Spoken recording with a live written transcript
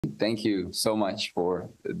Thank you so much for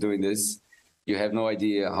doing this. You have no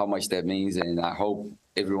idea how much that means, and I hope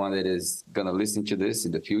everyone that is going to listen to this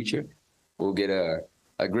in the future will get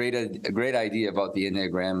a great idea about the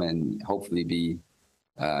Enneagram, and hopefully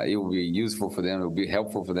it will be useful for them. It will be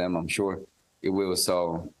helpful for them. I'm sure it will.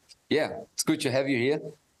 So, yeah, it's good to have you here.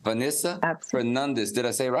 Vanessa Absolutely. Fernandez. Did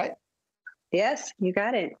I say right? Yes, you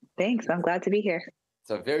got it. Thanks. I'm glad to be here. It's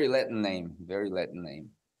a very Latin name. Very Latin name.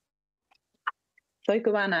 Soy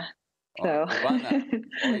cubana. So, cubana.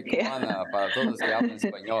 Oi, yeah. cubana, para todos que hablan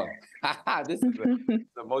español. This is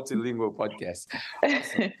a multilingual podcast.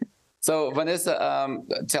 Awesome. So, Vanessa,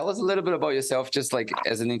 tell us a little bit about yourself, just like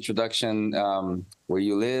as an introduction, where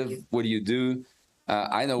you live, what do you do?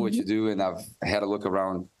 I know what you do, and I've had a look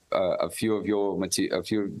around a few of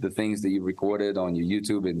the things that you recorded on your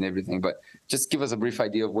YouTube and everything. But just give us a brief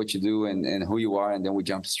idea of what you do and who you are, and then we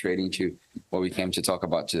jump straight into what we came to talk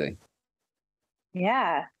about today.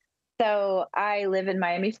 Yeah. So I live in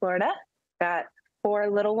Miami, Florida. Got 4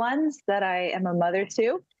 little ones that I am a mother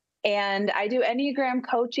to. And I do Enneagram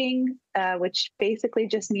coaching, which basically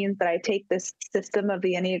just means that I take this system of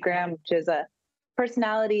the Enneagram, which is a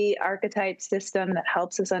personality archetype system that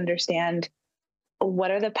helps us understand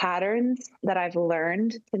what are the patterns that I've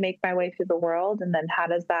learned to make my way through the world, and then how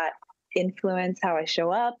does that influence how I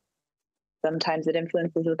show up? Sometimes it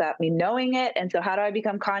influences without me knowing it. And so how do I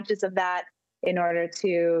become conscious of that in order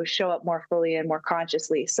to show up more fully and more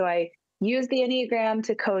consciously? So I use the Enneagram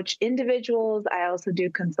to coach individuals. I also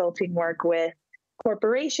do consulting work with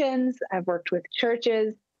corporations. I've worked with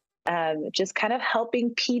churches, just kind of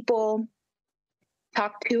helping people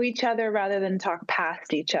talk to each other rather than talk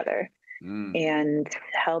past each other, and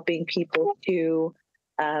helping people to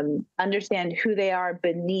understand who they are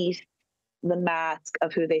beneath the mask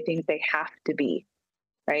of who they think they have to be,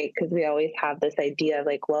 right? Because we always have this idea of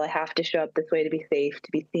like, well, I have to show up this way to be safe,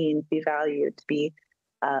 to be seen, to be valued, to be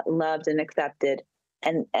loved and accepted.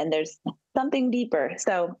 And there's something deeper.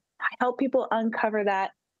 So I help people uncover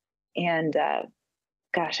that. And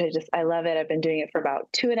gosh, I love it. I've been doing it for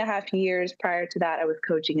about 2.5 years. Prior to that, I was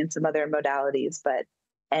coaching in some other modalities, but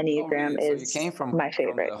Enneagram is you came from, my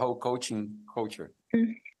favorite. From the whole coaching culture.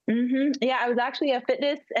 Mm-hmm. Yeah, I was actually a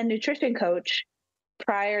fitness and nutrition coach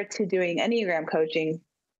prior to doing Enneagram coaching.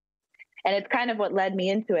 And it's kind of what led me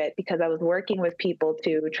into it, because I was working with people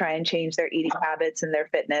to try and change their eating habits and their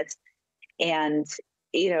fitness. And,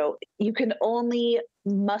 you can only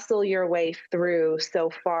muscle your way through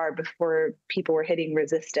so far before people were hitting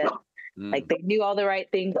resistance. Like they knew all the right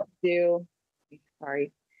things to do.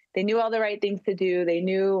 They knew all the right things to do. They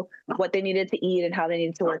knew what they needed to eat and how they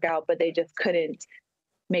needed to work out, but they just couldn't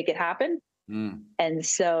make it happen. And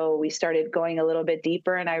so we started going a little bit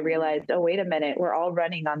deeper, and I realized, oh, wait a minute, we're all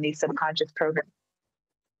running on these subconscious programs.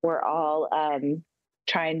 We're all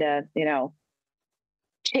trying to,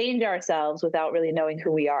 change ourselves without really knowing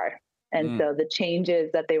who we are. And so the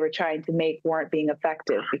changes that they were trying to make weren't being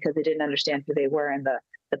effective because they didn't understand who they were and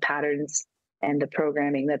the patterns and the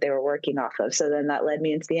programming that they were working off of. So then that led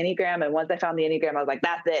me into the Enneagram. And once I found the Enneagram, I was like,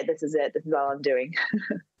 that's it. This is it. This is all I'm doing.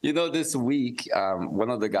 This week, one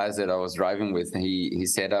of the guys that I was driving with, he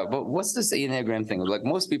said, but what's this Enneagram thing? Like,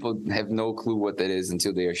 most people have no clue what that is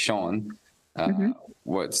until they are shown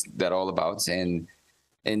what's that all about. And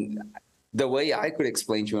the way I could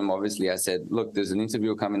explain to him, obviously, I said, look, there's an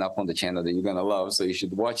interview coming up on the channel that you're going to love, so you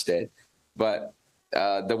should watch that. But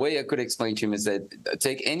the way I could explain to him is that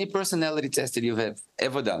take any personality test that you have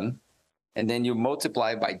ever done, and then you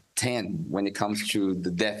multiply by 10 when it comes to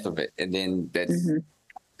the depth of it. And then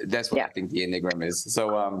that's what I think the Enneagram is.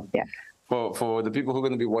 So for the people who are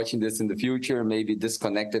going to be watching this in the future, maybe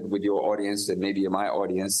disconnected with your audience and maybe my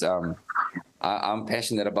audience, I'm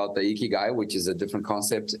passionate about the ikigai, which is a different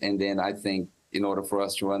concept. And then I think in order for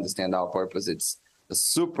us to understand our purpose, it's a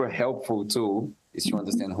super helpful tool is to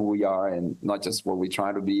understand who we are and not just what we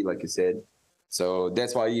try to be, like you said. So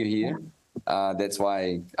that's why you're here. That's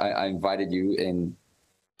why I invited you, and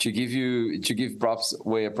to give props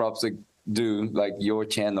where props are due. Like, your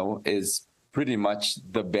channel is pretty much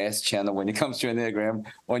the best channel when it comes to Enneagram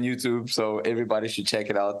on YouTube. So everybody should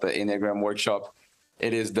check it out. The Enneagram workshop.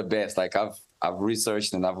 It is the best. Like, I've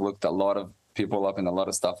researched and I've looked a lot of people up and a lot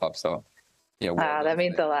of stuff up. So yeah. Wow, that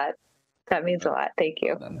means a lot. That means a lot. Thank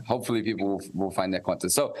you. Hopefully people will find that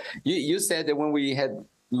content. So you said that when we had,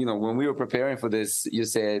 when we were preparing for this, you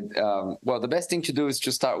said, well, the best thing to do is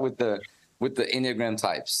to start with the Enneagram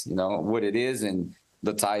types, what it is and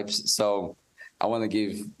the types. So I want to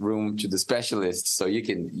give room to the specialists so you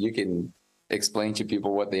can explain to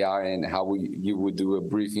people what they are and how you would do a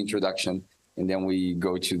brief introduction, and then we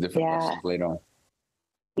go to different questions later on.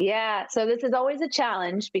 Yeah. So this is always a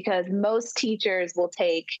challenge because most teachers will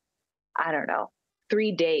take, I don't know,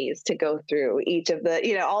 3 days to go through each of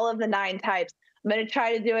the, all of the 9 types. I'm going to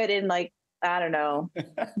try to do it in like, I don't know,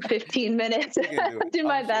 15 minutes. You can do it. Do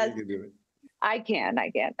my I'm sure best. you can do it. I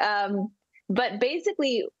can. But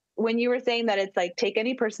basically, when you were saying that it's like take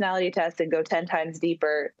any personality test and go 10 times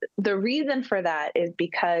deeper, the reason for that is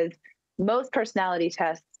because most personality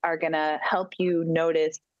tests are going to help you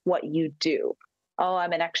notice what you do. Oh,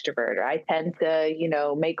 I'm an extrovert, or I tend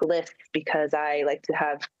to, make lists because I like to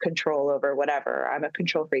have control over whatever. I'm a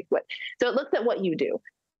control freak. So it looks at what you do.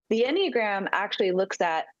 The Enneagram actually looks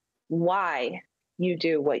at why you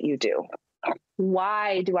do what you do.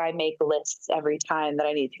 Why do I make lists every time that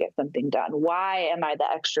I need to get something done? Why am I the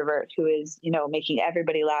extrovert who is, making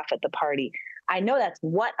everybody laugh at the party? I know that's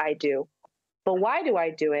what I do, but why do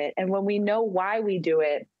I do it? And when we know why we do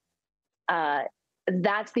it,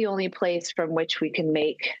 that's the only place from which we can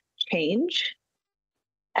make change.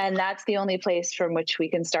 And that's the only place from which we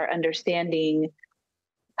can start understanding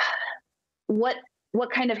what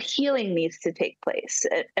kind of healing needs to take place.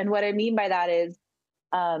 And what I mean by that is,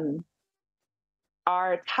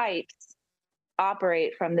 our types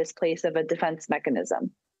operate from this place of a defense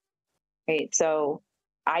mechanism, right? So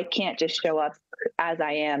I can't just show up as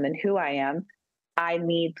I am and who I am. I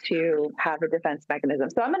need to have a defense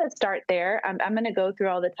mechanism. So I'm going to start there. I'm going to go through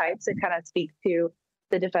all the types and kind of speak to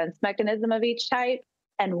the defense mechanism of each type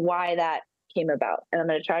and why that came about. And I'm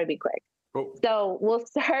going to try to be quick. Cool. So we'll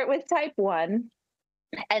start with type 1.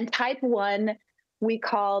 And type 1, we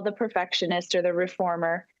call the perfectionist or the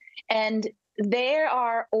reformer. And they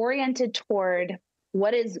are oriented toward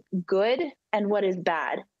what is good and what is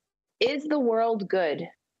bad. Is the world good?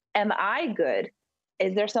 Am I good?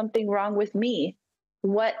 Is there something wrong with me?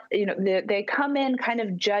 They come in kind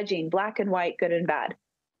of judging black and white, good and bad.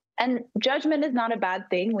 And judgment is not a bad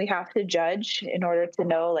thing. We have to judge in order to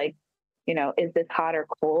know, is this hot or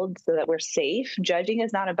cold so that we're safe? Judging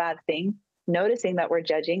is not a bad thing. Noticing that we're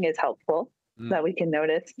judging is helpful. That we can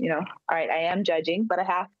notice, all right, I am judging, but I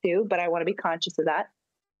have to, but I want to be conscious of that.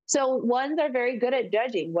 So ones are very good at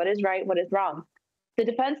judging what is right, what is wrong. The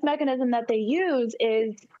defense mechanism that they use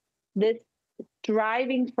is this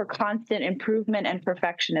striving for constant improvement and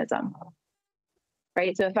perfectionism,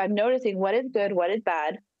 right? So if I'm noticing what is good, what is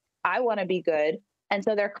bad, I want to be good. And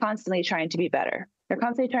so they're constantly trying to be better. They're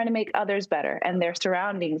constantly trying to make others better and their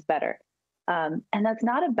surroundings better. And that's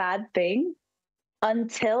not a bad thing,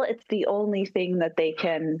 until it's the only thing that they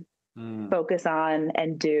can focus on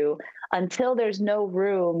and do, until there's no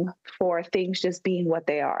room for things just being what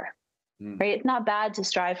they are, right? It's not bad to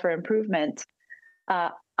strive for improvement.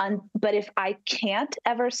 But if I can't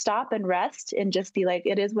ever stop and rest and just be like,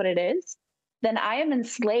 it is what it is, then I am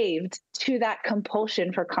enslaved to that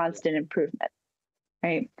compulsion for constant improvement,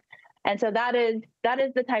 right? And so that is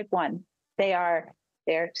the type 1.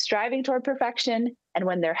 They're striving toward perfection. And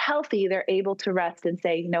when they're healthy, they're able to rest and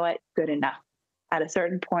say, you know what, good enough. At a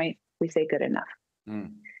certain point, we say good enough.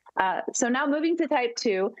 So now moving to type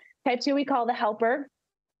 2. Type 2 we call the helper.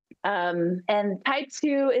 And type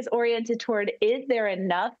 2 is oriented toward, is there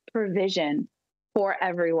enough provision for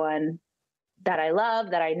everyone that I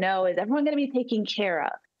love, that I know? Is everyone going to be taken care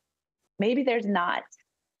of? Maybe there's not.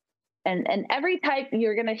 And every type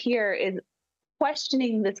you're going to hear is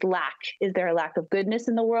questioning this lack. Is there a lack of goodness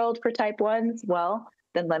in the world for type 1s? Well,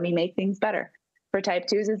 then let me make things better. For type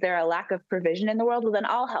 2s, is there a lack of provision in the world? Well, then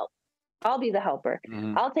I'll help. I'll be the helper.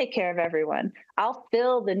 I'll take care of everyone. I'll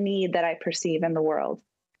fill the need that I perceive in the world.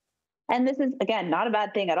 And this is, again, not a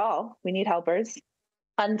bad thing at all. We need helpers.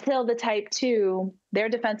 Until the type 2, their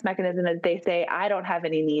defense mechanism is they say, I don't have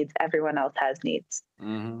any needs. Everyone else has needs.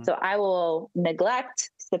 So I will neglect,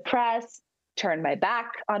 suppress, turn my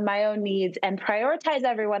back on my own needs and prioritize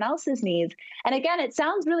everyone else's needs. And again, it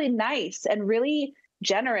sounds really nice and really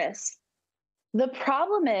generous. The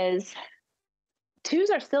problem is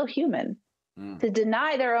 2s are still human. To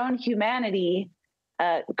deny their own humanity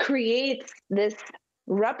creates this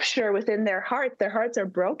rupture within their hearts. Their hearts are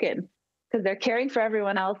broken because they're caring for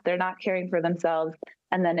everyone else. They're not caring for themselves.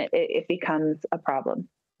 And then it becomes a problem,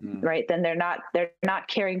 right? Then they're not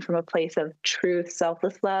caring from a place of truth,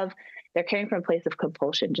 selfless love. They're caring from a place of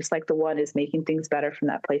compulsion, just like the 1 is making things better from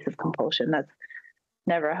that place of compulsion. That's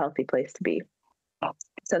never a healthy place to be.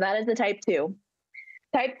 So that is the type 2.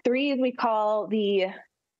 Type 3 is we call the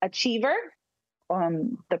achiever,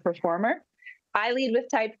 the performer. I lead with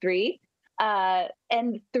type 3.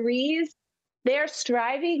 And 3s, they're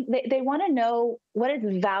striving. They want to know what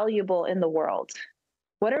is valuable in the world.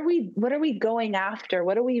 What are we going after?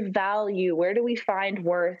 What do we value? Where do we find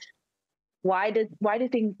worth? Why do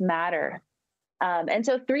things matter? And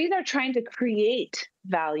so threes are trying to create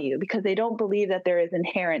value because they don't believe that there is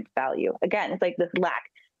inherent value. Again, it's like this lack.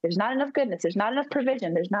 There's not enough goodness. There's not enough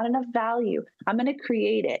provision. There's not enough value. I'm going to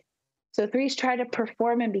create it. So threes try to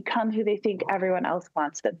perform and become who they think everyone else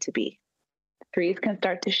wants them to be. Threes can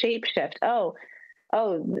start to shapeshift.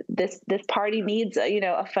 This party needs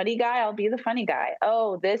a funny guy. I'll be the funny guy.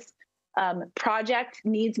 Oh, this project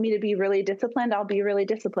needs me to be really disciplined. I'll be really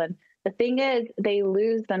disciplined. The thing is, they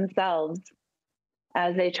lose themselves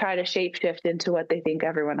as they try to shapeshift into what they think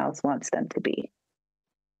everyone else wants them to be.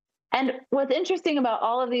 And what's interesting about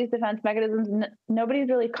all of these defense mechanisms, nobody's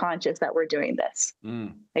really conscious that we're doing this.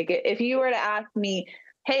 Like if you were to ask me,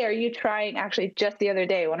 hey, are you trying, actually just the other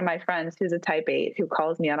day, one of my friends who's a type 8 who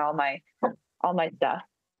calls me on all my stuff,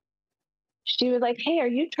 she was like, hey, are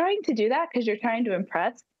you trying to do that because you're trying to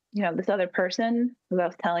impress, this other person? Who I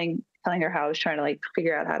was telling her how I was trying to like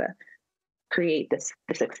figure out how to create this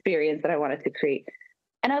experience that I wanted to create.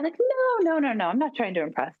 And I was like, no, I'm not trying to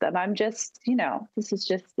impress them. I'm just, this is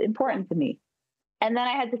just important to me. And then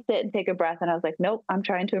I had to sit and take a breath, and I was like, nope, I'm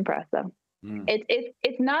trying to impress them.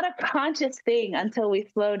 It's not a conscious thing until we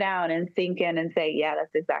slow down and sink in and say, yeah,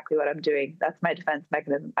 that's exactly what I'm doing. That's my defense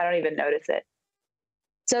mechanism. I don't even notice it.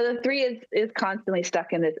 So the 3 is constantly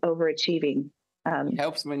stuck in this overachieving. It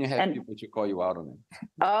helps when you have people to call you out on it.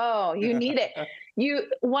 Oh, you need it.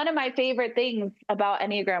 One of my favorite things about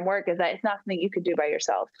Enneagram work is that it's not something you could do by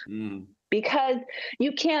yourself because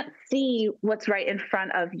you can't see what's right in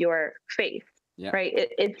front of your face, right?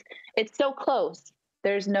 It's so close.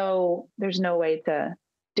 There's no way to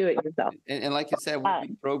do it yourself. And like you said, we've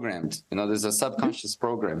been programmed. There's a subconscious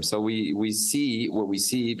program. So we see what we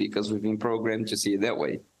see because we've been programmed to see it that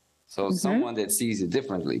way. So someone that sees it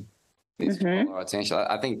differently needs to call our attention.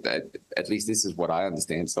 I think that at least this is what I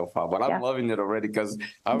understand so far. But I'm loving it already because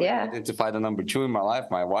I already identified a number 2 in my life.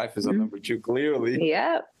 My wife is a number 2 clearly.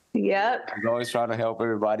 Yep. She's always trying to help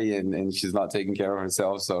everybody, and she's not taking care of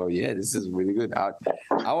herself. So yeah, this is really good. I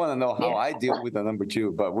want to know how I deal with the number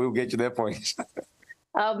 2, but we'll get to that point.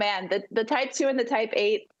 Oh man, the type 2 and the type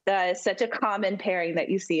 8 is such a common pairing that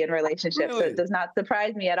you see in relationships. Really? So it does not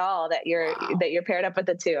surprise me at all that you're paired up with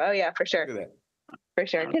the 2. Oh yeah, for sure. For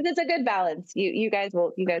sure. Because it's a good balance. You guys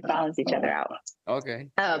balance each other out. Okay.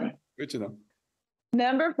 Good to know.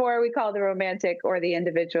 Number 4, we call the romantic or the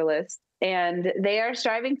individualist. And they are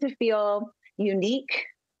striving to feel unique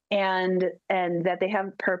and that they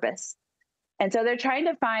have purpose. And so they're trying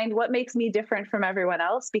to find what makes me different from everyone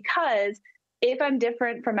else, because if I'm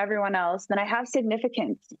different from everyone else, then I have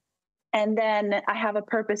significance. And then I have a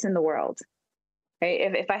purpose in the world.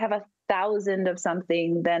 Right? If I have 1,000 of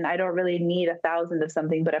something, then I don't really need 1,000 of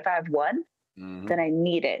something. But if I have 1, then I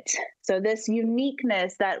need it. So this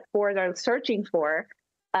uniqueness that 4s are searching for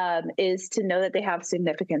is to know that they have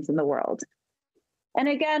significance in the world. And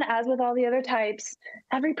again, as with all the other types,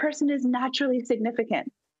 every person is naturally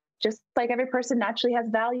significant. Just like every person naturally has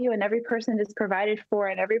value, and every person is provided for,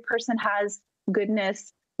 and every person has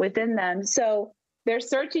goodness within them. So they're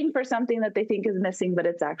searching for something that they think is missing, but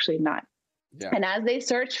it's actually not. Yeah. And as they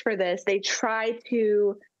search for this, they try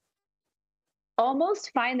to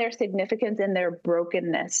almost find their significance in their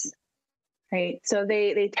brokenness, right? So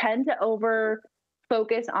they tend to over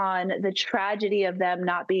focus on the tragedy of them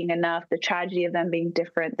not being enough, the tragedy of them being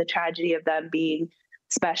different, the tragedy of them being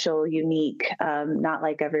special, unique, not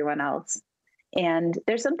like everyone else. And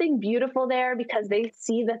there's something beautiful there because they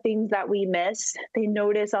see the things that we miss. They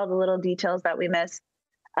notice all the little details that we miss.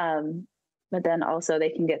 But then also they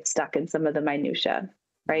can get stuck in some of the minutia,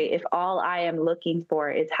 right? If all I am looking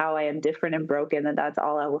for is how I am different and broken, then that's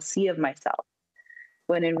all I will see of myself.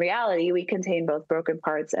 When in reality, we contain both broken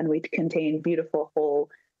parts and we contain beautiful, whole,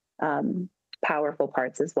 powerful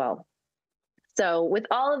parts as well. So with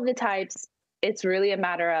all of the types, it's really a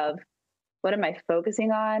matter of what am I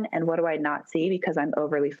focusing on and what do I not see because I'm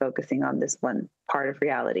overly focusing on this one part of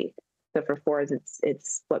reality. So for 4s,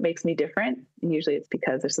 it's what makes me different. And usually it's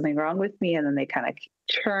because there's something wrong with me. And then they kind of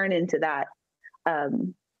churn into that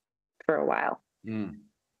for a while.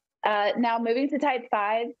 Now moving to type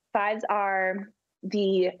 5, 5s are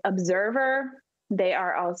the observer. They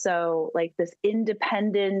are also like this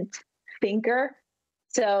independent thinker.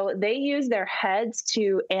 So they use their heads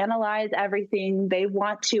to analyze everything. They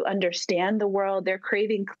want to understand the world. They're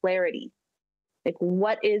craving clarity. Like,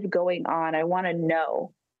 what is going on? I want to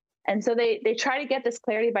know. And so they try to get this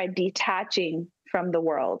clarity by detaching from the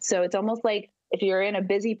world. So it's almost like if you're in a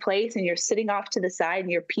busy place and you're sitting off to the side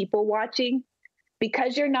and you're people watching,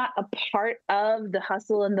 because you're not a part of the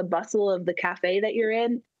hustle and the bustle of the cafe that you're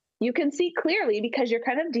in, you can see clearly because you're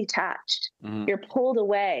kind of detached. You're pulled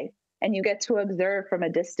away and you get to observe from a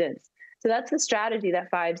distance. So that's the strategy that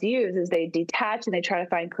fives use, is they detach and they try to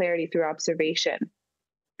find clarity through observation.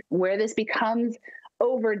 Where this becomes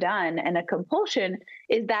overdone and a compulsion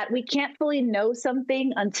is that we can't fully know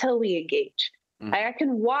something until we engage. I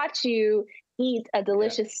can watch you eat a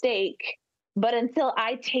delicious steak, but until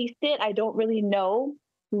I taste it, I don't really know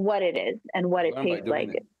what it is and what it tastes like.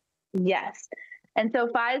 Yes. And so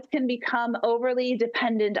fives can become overly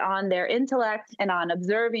dependent on their intellect and on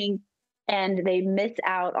observing, and they miss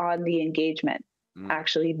out on the engagement,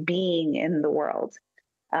 actually being in the world.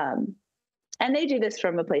 And they do this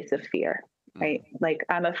from a place of fear, right? Like,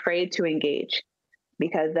 I'm afraid to engage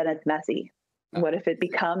because then it's messy. What if it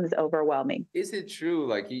becomes overwhelming? Is it true?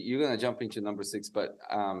 Like, you're going to jump into number 6, but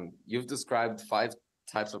you've described 5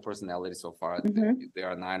 types of personality so far. There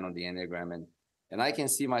are 9 on the Enneagram, and I can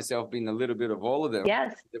see myself being a little bit of all of them.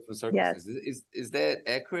 Yes. Different circumstances. Yes. Is that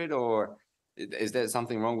accurate, or is there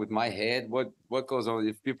something wrong with my head? What goes on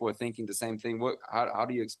if people are thinking the same thing? How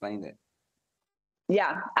do you explain that?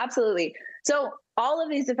 Yeah, absolutely. So all of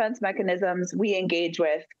these defense mechanisms we engage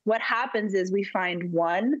with, what happens is we find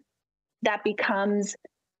one that becomes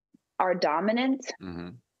our dominant,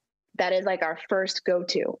 that is like our first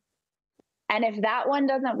go-to. And if that one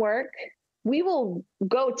doesn't work, we will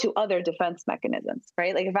go to other defense mechanisms,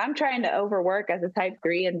 right? Like, if I'm trying to overwork as a type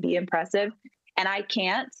 3 and be impressive and I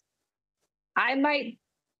can't, I might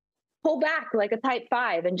pull back like a type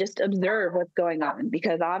 5 and just observe what's going on,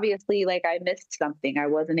 because obviously, like, I missed something. I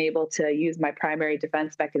wasn't able to use my primary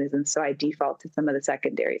defense mechanism, so I default to some of the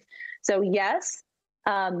secondaries. So yes,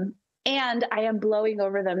 and I am blowing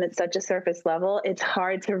over them at such a surface level. It's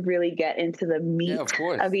hard to really get into the meat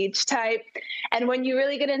of each type. And when you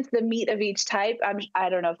really get into the meat of each type, I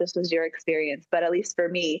don't know if this was your experience, but at least for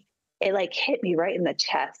me, it like hit me right in the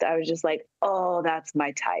chest. I was just like, oh, that's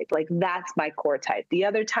my type. Like, that's my core type. The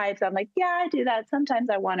other types, I'm like, yeah, I do that. Sometimes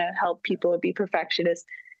I want to help people be perfectionists.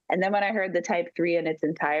 And then when I heard the type 3 in its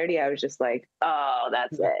entirety, I was just like, oh,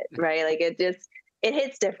 that's it. Right. Like, it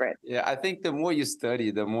hits different. Yeah. I think the more you study,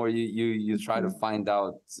 the more you try to find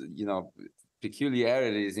out,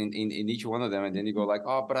 peculiarities in each one of them. And then you go like,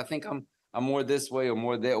 oh, but I think I'm more this way or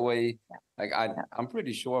more that way. Like, I'm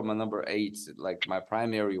pretty sure I'm a number 8, like my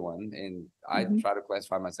primary one. And I try to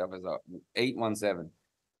classify myself as a 817.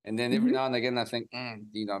 And then every now and again, I think,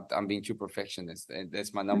 I'm being too perfectionist. And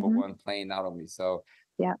that's my number one playing out on me. So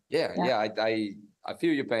I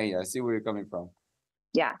feel your pain. I see where you're coming from.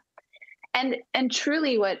 Yeah. And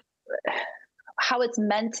truly how it's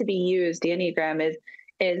meant to be used, the Enneagram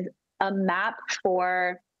is a map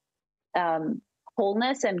for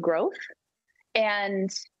wholeness and growth. And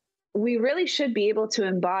we really should be able to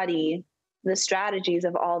embody the strategies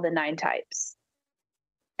of all the 9 types.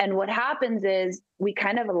 And what happens is we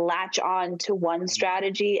kind of latch on to one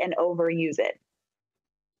strategy and overuse it.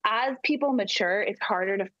 As people mature, it's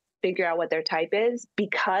harder to figure out what their type is,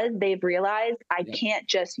 because they've realized I can't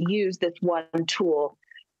just use this one tool,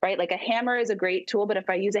 right? Like, a hammer is a great tool, but if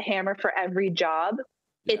I use a hammer for every job,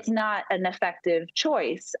 it's not an effective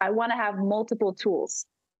choice. I want to have multiple tools.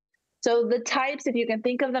 So the types, if you can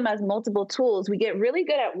think of them as multiple tools, we get really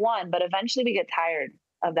good at one, but eventually we get tired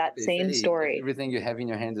of that same story. Everything you have in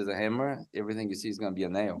your hand is a hammer. Everything you see is going to be a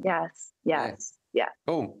nail. Yes. Yeah.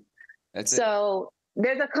 Oh, that's so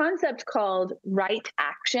there's a concept called right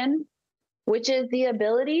action, which is the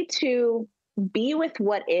ability to be with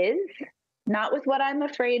what is, not with what I'm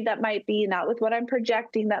afraid that might be, not with what I'm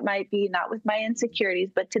projecting that might be, not with my insecurities,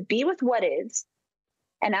 but to be with what is.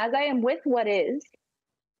 And as I am with what is,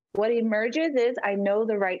 what emerges is I know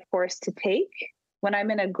the right course to take when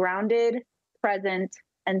I'm in a grounded, present,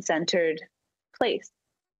 and centered place.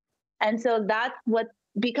 And so that's what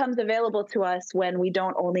becomes available to us when we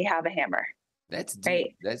don't only have a hammer. That's deep.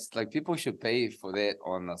 Right? That's like, people should pay for that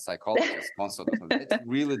on a psychologist consult. That's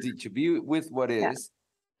really deep. To be with what is,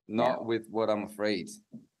 not with what I'm afraid.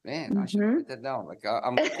 Man, I should write that down. Like,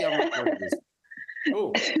 I'm lucky I'm recording this.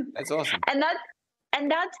 Oh, that's awesome.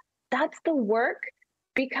 And that's the work,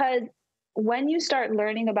 because when you start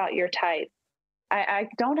learning about your type, I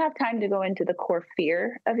don't have time to go into the core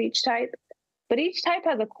fear of each type, but each type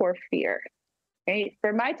has a core fear. Right?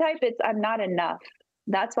 For my type, it's I'm not enough.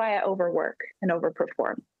 That's why I overwork and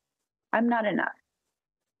overperform. I'm not enough.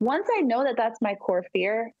 Once I know that that's my core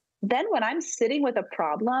fear, then when I'm sitting with a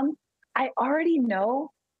problem, I already know,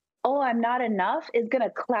 oh, I'm not enough is going to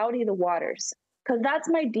cloudy the waters, because that's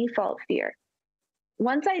my default fear.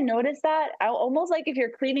 Once I notice that, almost like if you're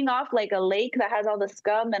cleaning off like a lake that has all the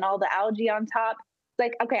scum and all the algae on top, it's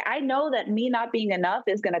like, okay, I know that me not being enough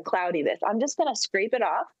is going to cloudy this. I'm just going to scrape it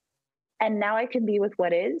off. And now I can be with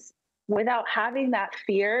what is, without having that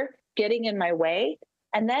fear getting in my way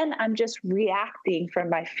And then I'm just reacting from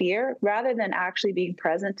my fear rather than actually being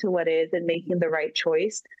present to what is and making the right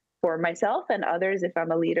choice for myself and others if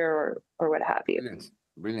I'm a leader or what have you. Brilliant.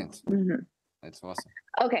 Brilliant. Mm-hmm. That's awesome.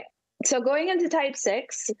 Okay. So going into type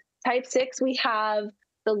 6, we have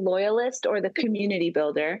the loyalist or the community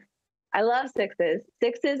builder. I love 6s.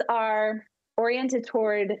 6s are oriented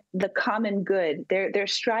toward the common good. They're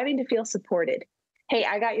striving to feel supported. Hey,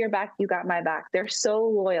 I got your back, you got my back. They're so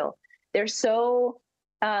loyal. They're so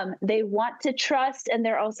they want to trust, and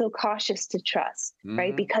they're also cautious to trust,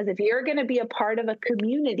 right? Because if you're going to be a part of a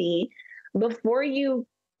community, before you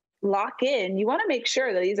lock in, you want to make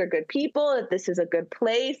sure that these are good people, that this is a good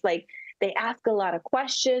place. Like, they ask a lot of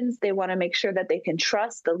questions. They want to make sure that they can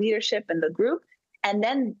trust the leadership and the group, and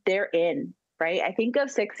then they're in, right? I think of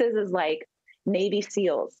 6s as like Navy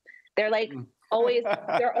SEALs. They're like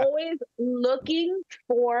they're always looking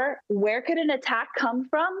for where could an attack come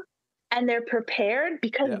from, and they're prepared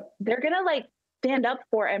because they're going to like stand up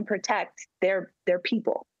for and protect their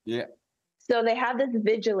people. Yeah. So they have this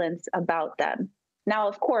vigilance about them. Now,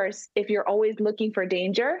 of course, if you're always looking for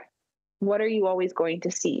danger, what are you always going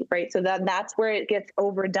to see, right? So that's where it gets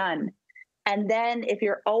overdone. And then if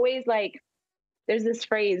you're always like, there's this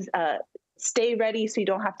phrase, stay ready so you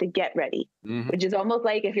don't have to get ready, which is almost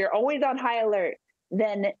like if you're always on high alert,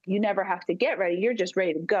 then you never have to get ready. You're just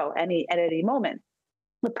ready to go at any moment.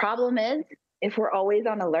 The problem is, if we're always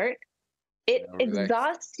on alert, it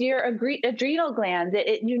exhausts your adrenal glands.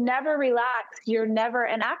 You never relax. You're never,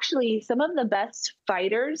 and actually some of the best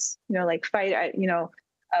fighters, whether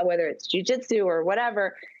it's jujitsu or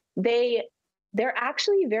whatever, they're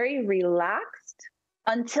actually very relaxed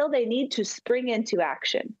until they need to spring into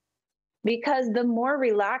action. Because the more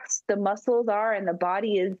relaxed the muscles are and the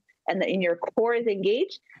body is, and in your core is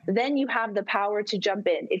engaged, then you have the power to jump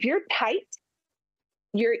in. If you're tight,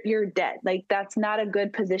 you're dead. Like, that's not a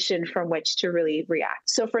good position from which to really react.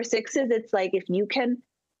 So for 6s, it's like, if you can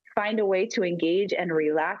find a way to engage and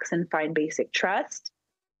relax and find basic trust,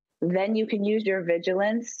 then you can use your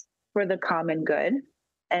vigilance for the common good,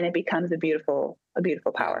 and it becomes a beautiful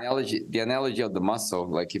power. The analogy of the muscle,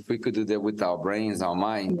 like if we could do that with our brains, our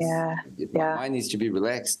minds, my mind needs to be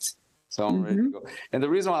relaxed. So I'm ready to go. And the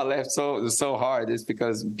reason why I laughed so hard is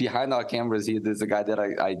because behind our cameras here, there's a guy that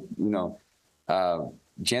I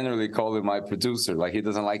generally call him my producer. Like, he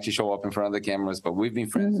doesn't like to show up in front of the cameras, but we've been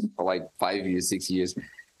friends for like 5 years, 6 years.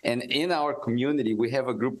 And in our community, we have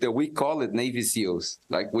a group that we call it Navy SEALs.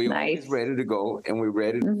 Like, we're always ready to go, and we're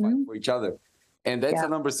ready to fight for each other. And that's a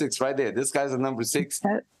number 6 right there. This guy's a number 6,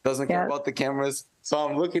 doesn't care about the cameras. So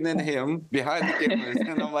I'm looking at him behind the cameras,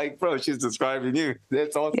 and I'm like, bro, she's describing you.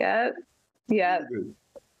 That's awesome. Yeah.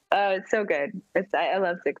 Oh, it's so good. I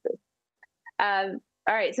love 6s.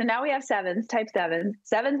 All right, so now we have 7s, type 7s.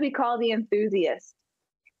 7s we call the enthusiasts.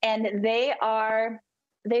 And they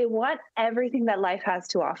want everything that life has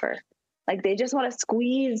to offer. Like, they just want to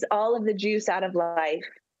squeeze all of the juice out of life.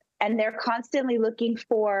 And they're constantly looking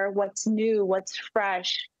for what's new, what's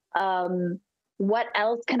fresh, what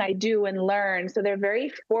else can I do and learn? So they're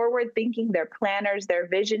very forward thinking. They're planners, they're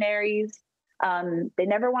visionaries. They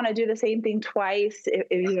never want to do the same thing twice.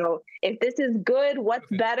 If this is good, what's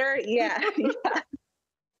better?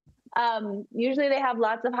 Usually they have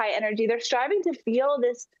lots of high energy. They're striving to feel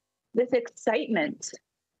this excitement,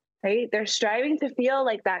 right? They're striving to feel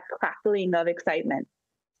like that crackling of excitement.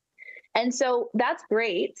 And so that's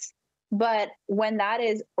great. But when that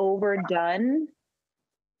is overdone,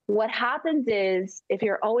 what happens is, if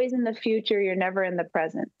you're always in the future, you're never in the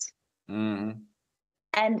present.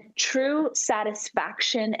 And true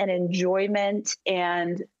satisfaction and enjoyment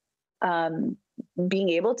and being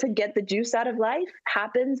able to get the juice out of life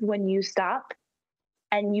happens when you stop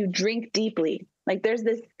and you drink deeply. Like, there's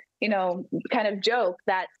this, kind of joke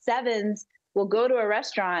that 7s will go to a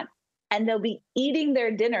restaurant and they'll be eating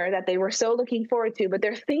their dinner that they were so looking forward to, but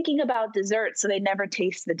they're thinking about dessert, so they never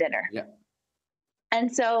taste the dinner. Yeah.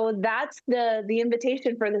 And so that's the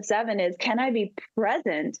invitation for the 7 is, can I be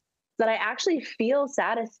present so that I actually feel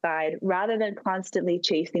satisfied rather than constantly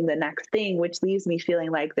chasing the next thing, which leaves me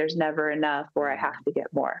feeling like there's never enough or I have to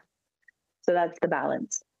get more. So that's the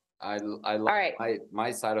balance. I love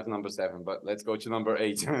my side of number 7, but let's go to number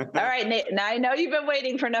 8. All right, Nate, now I know you've been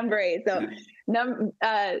waiting for number 8. So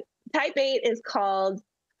type 8 is called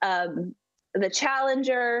the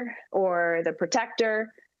challenger or the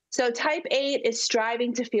protector. So type 8 is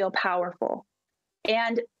striving to feel powerful.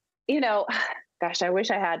 And, gosh, I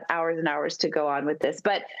wish I had hours and hours to go on with this,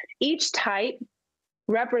 but each type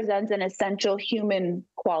represents an essential human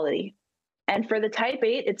quality. And for the type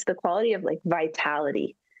 8, it's the quality of like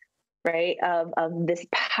vitality. right? Of this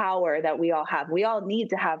power that we all have. We all need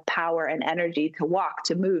to have power and energy to walk,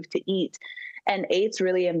 to move, to eat. And eights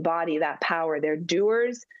really embody that power. They're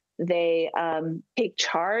doers. They take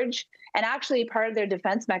charge. And actually, part of their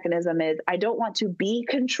defense mechanism is I don't want to be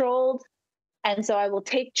controlled. And so I will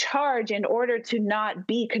take charge in order to not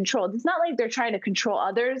be controlled. It's not like they're trying to control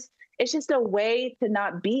others. It's just a way to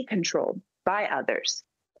not be controlled by others.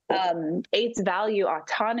 Eights value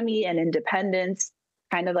autonomy and independence,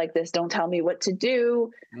 kind of like this, don't tell me what to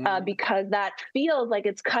do, because that feels like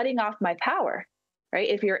it's cutting off my power, right?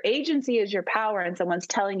 If your agency is your power and someone's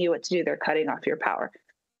telling you what to do, they're cutting off your power.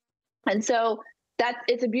 And so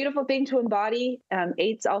it's a beautiful thing to embody.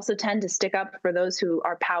 Eights also tend to stick up for those who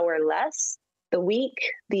are powerless, the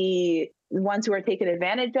weak, the ones who are taken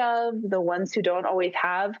advantage of, the ones who don't always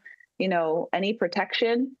have, any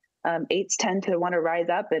protection. Eights tend to want to rise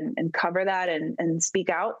up and cover that and speak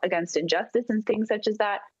out against injustice and things such as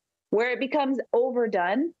that. Where it becomes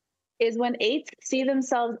overdone is when eights see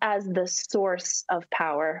themselves as the source of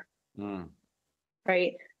power,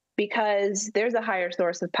 right? Because there's a higher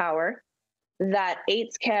source of power that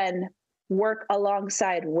eights can work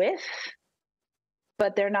alongside with,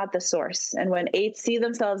 but they're not the source. And when eights see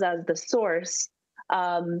themselves as the source,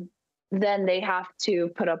 then they have to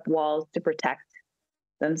put up walls to protect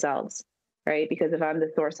themselves, right? Because if I'm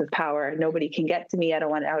the source of power, nobody can get to me. I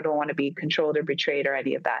don't want to be controlled or betrayed or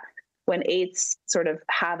any of that. When eights sort of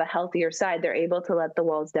have a healthier side, they're able to let the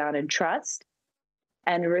walls down and trust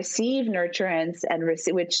and receive nurturance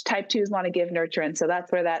which type twos want to give nurturance. So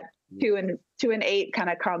that's where that two and eight kind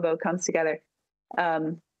of combo comes together.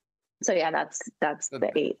 So yeah, that's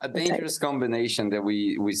the eight. A dangerous combination that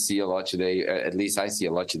we see a lot today, at least I see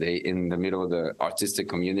a lot today in the middle of the artistic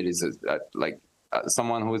communities, is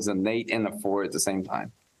someone who is an 8 and a 4 at the same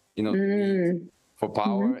time. The need for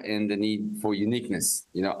power and the need for uniqueness.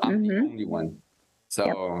 I'm the only one.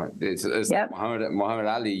 So it's Muhammad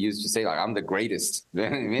Ali used to say, like, I'm the greatest.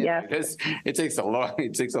 Because it takes a lot.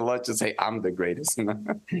 It takes a lot to say I'm the greatest.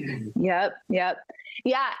 Yep.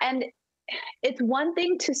 Yeah, and it's one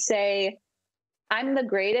thing to say I'm the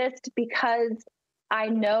greatest because I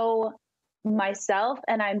know myself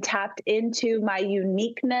and I'm tapped into my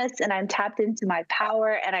uniqueness and I'm tapped into my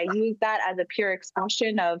power and I use that as a pure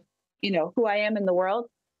expression of, who I am in the world.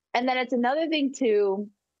 And then it's another thing to,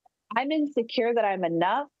 I'm insecure that I'm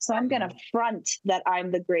enough. So I'm going to front that I'm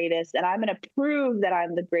the greatest and I'm going to prove that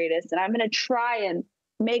I'm the greatest. And I'm going to try and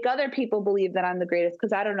make other people believe that I'm the greatest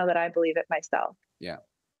because I don't know that I believe it myself. Yeah.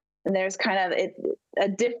 And there's kind of a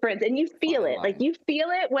difference, and you feel it. Like you feel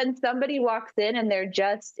it when somebody walks in and they're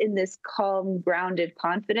just in this calm, grounded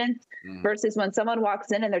confidence versus when someone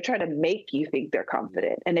walks in and they're trying to make you think they're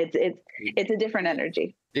confident. And it's a different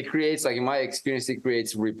energy. It creates, like in my experience, it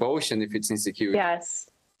creates repulsion if it's insecure. Yes.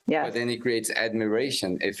 But then it creates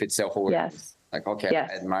admiration if it's self-awareness. Yes. Like, okay, I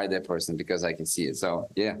admire that person because I can see it. So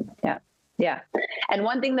yeah. And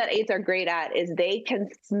one thing that eights are great at is they can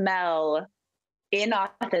smell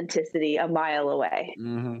inauthenticity a mile away,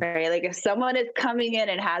 right? Like if someone is coming in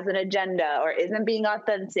and has an agenda or isn't being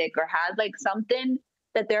authentic or has like something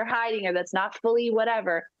that they're hiding or that's not fully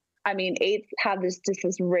whatever, I mean, eights have this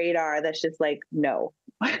radar that's just like, no,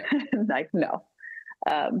 like, no.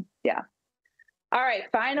 All right.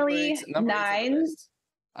 Finally, nines.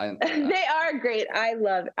 They are great. I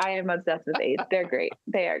am obsessed with eights. They're great.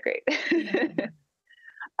 They are great.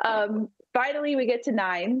 Finally, we get to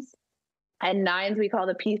nines. And nines, we call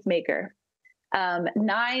the peacemaker.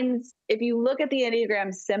 Nines, if you look at the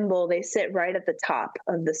Enneagram symbol, they sit right at the top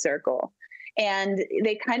of the circle. And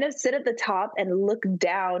they kind of sit at the top and look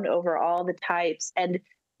down over all the types. And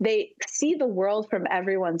they see the world from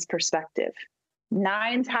everyone's perspective.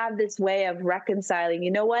 Nines have this way of reconciling, you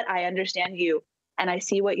know what? I understand you. And I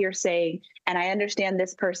see what you're saying. And I understand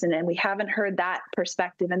this person. And we haven't heard that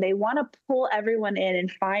perspective. And they want to pull everyone in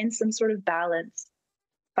and find some sort of balance.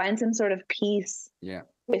 Find some sort of peace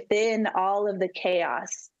within all of the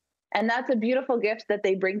chaos. And that's a beautiful gift that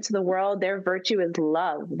they bring to the world. Their virtue is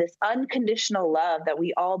love, this unconditional love that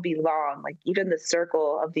we all belong. Like even the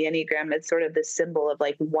circle of the Enneagram is sort of this symbol of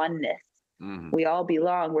like oneness. We all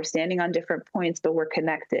belong. We're standing on different points, but we're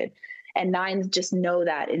connected. And nines just know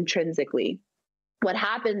that intrinsically. What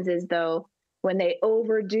happens is, though, when they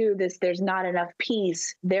overdo this, there's not enough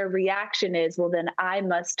peace, their reaction is, well, then I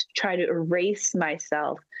must try to erase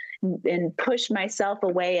myself and push myself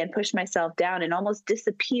away and push myself down and almost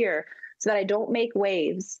disappear so that I don't make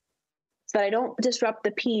waves, so that I don't disrupt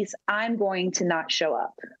the peace. I'm going to not show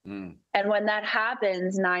up. And when that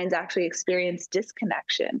happens, nines actually experience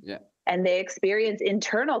disconnection and they experience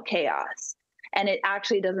internal chaos. And it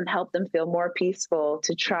actually doesn't help them feel more peaceful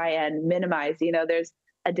to try and minimize. There's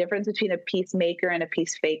a difference between a peacemaker and a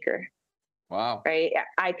peace faker. Wow. Right.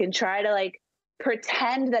 I can try to like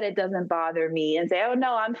pretend that it doesn't bother me and say, oh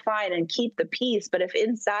no, I'm fine, and keep the peace. But if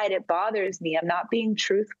inside it bothers me, I'm not being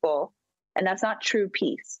truthful. And that's not true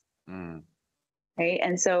peace. Right.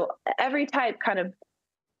 And so every type kind of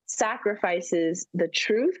sacrifices the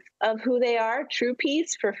truth of who they are, true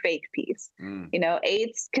peace, for fake peace.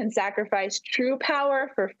 Eights can sacrifice true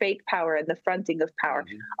power for fake power and the fronting of power.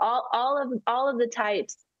 All of the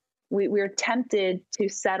types, we're tempted to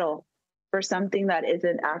settle for something that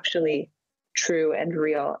isn't actually true and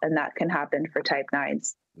real, and that can happen for type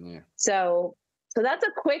nines. So that's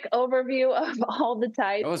a quick overview of all the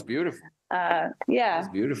types. That was beautiful. That was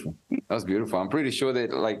beautiful. That was beautiful. I'm pretty sure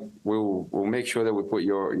that like we'll make sure that we put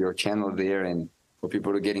your channel there, and for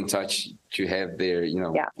people to get in touch to have their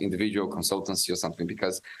individual consultancy or something,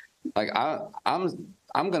 because like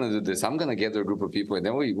I'm gonna do this. I'm gonna gather a group of people, and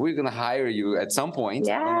then we're gonna hire you at some point.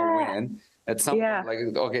 I don't know when. At some point,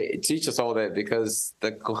 like, okay, teach us all that, because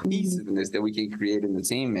the cohesiveness that we can create in the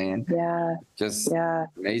team, man. Just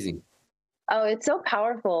amazing. Oh, it's so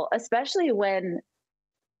powerful, especially when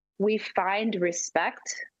we find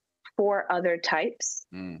respect for other types.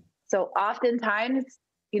 So oftentimes,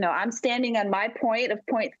 I'm standing on my point of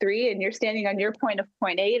point 3 and you're standing on your point of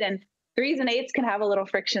point 8, and 3s and 8s can have a little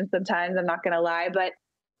friction sometimes, I'm not going to lie. But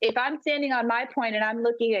if I'm standing on my point and I'm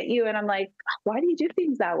looking at you and I'm like, why do you do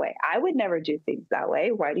things that way? I would never do things that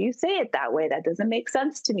way. Why do you say it that way? That doesn't make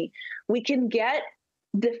sense to me. We can get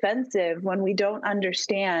defensive when we don't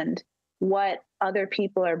understand what other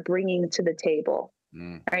people are bringing to the table.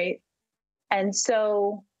 Right. And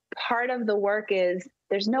so part of the work is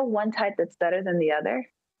there's no one type that's better than the other.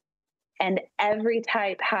 And every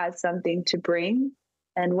type has something to bring.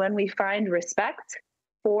 And when we find respect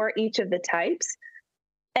for each of the types,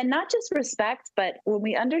 and not just respect, but when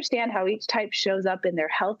we understand how each type shows up in their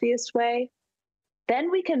healthiest way, then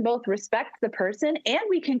we can both respect the person and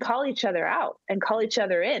we can call each other out and call each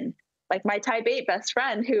other in. Like my type 8 best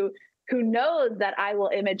friend who knows that I will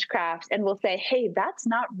image craft and will say, hey, that's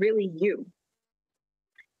not really you.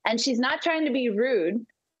 And she's not trying to be rude.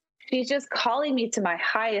 She's just calling me to my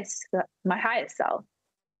highest self.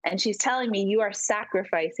 And she's telling me, you are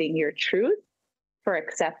sacrificing your truth for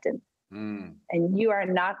acceptance. And you are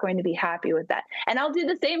not going to be happy with that. And I'll do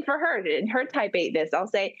the same for her in her type 8ness. I'll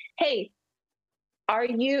say, hey,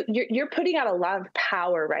 you're putting out a lot of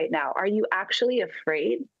power right now. Are you actually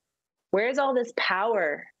afraid? Where's all this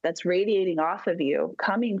power that's radiating off of you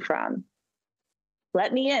coming from?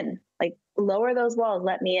 Let me in. Like, lower those walls,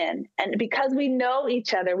 let me in. And because we know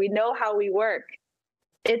each other, we know how we work,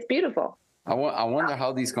 it's beautiful. I wonder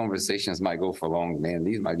how these conversations might go for long, man.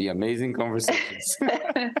 These might be amazing conversations.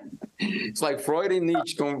 It's like Freud and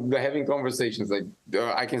Nietzsche having conversations. Like,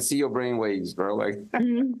 I can see your brain waves, bro. Like,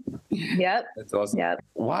 Yep. That's awesome. Yep.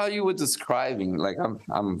 While you were describing, like,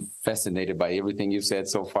 I'm fascinated by everything you've said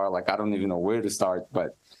so far. Like, I don't even know where to start.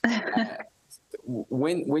 But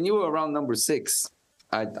when you were around number 6,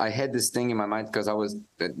 I had this thing in my mind, because I was,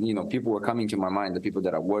 people were coming to my mind, the people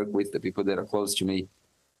that I work with, the people that are close to me.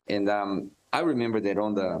 And I remember that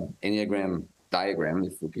on the Enneagram diagram,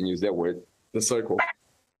 if we can use that word, the circle,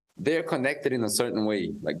 they're connected in a certain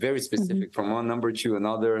way, like very specific from one number to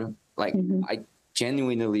another. Like, I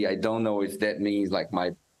don't know if that means like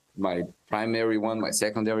my primary one, my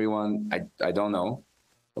secondary one. I don't know.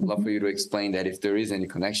 I'd love for you to explain that, if there is any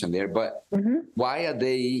connection there. But why are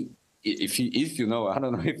they, if you know, I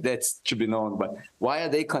don't know if that's to be known, but why are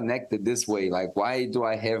they connected this way? Like, why do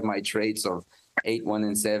I have my traits of 8, 1,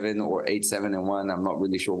 and 7, or 8, 7, and 1? I'm not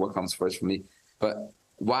really sure what comes first for me. But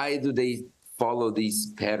why do they follow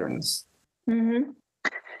these patterns?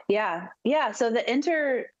 Yeah. So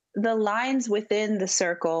the lines within the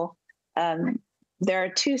circle, there are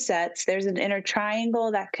 2 sets. There's an inner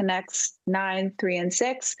triangle that connects 9, 3, and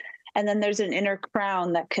 6. And then there's an inner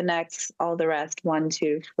crown that connects all the rest, 1,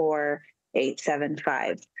 2, 4, 8, 7,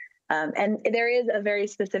 5. And there is a very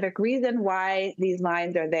specific reason why these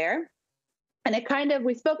lines are there. And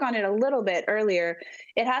we spoke on it a little bit earlier.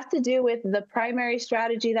 It has to do with the primary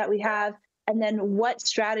strategy that we have, and then what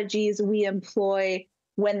strategies we employ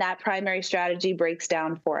when that primary strategy breaks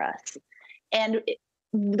down for us. And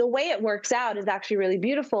the way it works out is actually really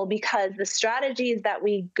beautiful, because the strategies that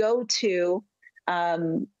we go to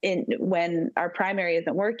when our primary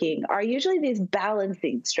isn't working are usually these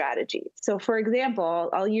balancing strategies. So for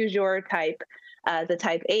example, I'll use your type, the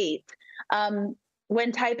type 8.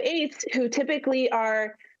 When type 8s, who typically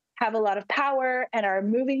have a lot of power and are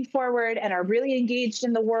moving forward and are really engaged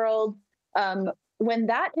in the world, when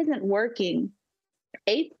that isn't working,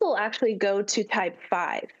 Eights will actually go to type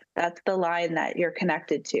 5. That's the line that you're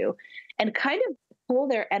connected to, and kind of pull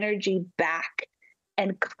their energy back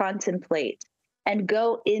and contemplate and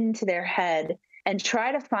go into their head and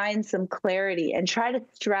try to find some clarity and try to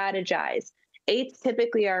strategize. Eights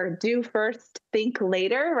typically are do first, think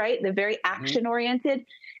later, right? They're very action oriented.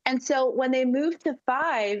 And so when they move to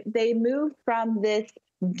 5, they move from this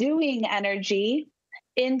doing energy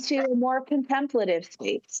into a more contemplative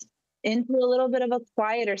space, into a little bit of a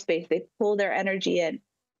quieter space. They pull their energy in.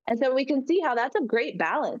 And so we can see how that's a great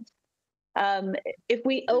balance. If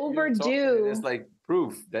we overdo, it's like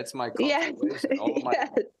proof. That's my contemplation. All my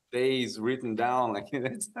days written down like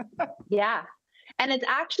that. Yeah. And it's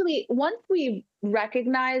actually, once we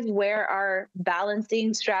recognize where our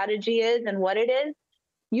balancing strategy is and what it is,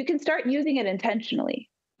 you can start using it intentionally,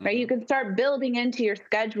 right? You can start building into your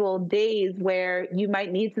schedule days where you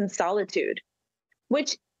might need some solitude,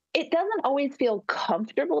 which it doesn't always feel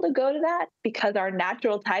comfortable to go to that, because our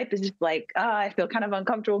natural type is just like, I feel kind of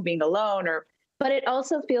uncomfortable being alone, but it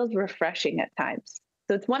also feels refreshing at times.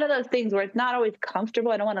 So it's one of those things where it's not always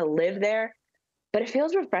comfortable. I don't want to live there, but it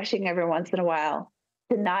feels refreshing every once in a while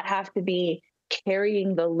to not have to be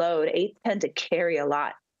carrying the load. Eights tend to carry a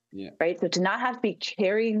lot, right? So to not have to be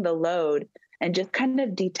carrying the load and just kind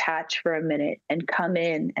of detach for a minute and come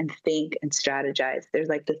in and think and strategize. There's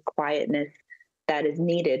like this quietness that is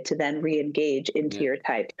needed to then re-engage into your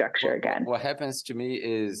type structure again. What happens to me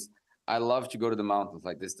is I love to go to the mountains,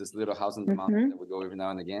 like this little house in the mountains that we go every now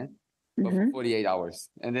and again, but for 48 hours.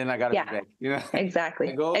 And then I got to be back, you know?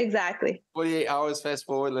 Exactly. Exactly. 48 hours, fast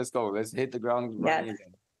forward, let's go. Let's hit the ground running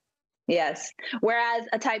again. Yes. Whereas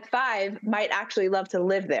a type 5 might actually love to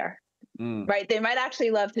live there, right? They might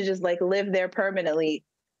actually love to just like live there permanently.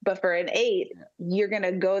 But for an 8, you're going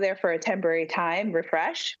to go there for a temporary time,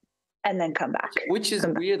 refresh, and then come back. Which is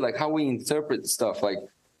weird, like how we interpret stuff. Like,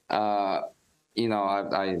 you know,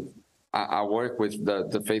 I work with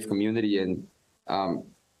the faith community, and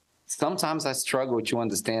sometimes I struggle to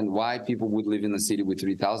understand why people would live in a city with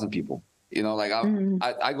 3,000 people. You know, like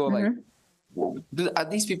I go like, well, are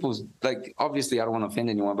these people, like, obviously I don't want to offend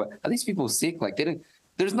anyone, but are these people sick? Like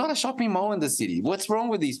there's not a shopping mall in the city. What's wrong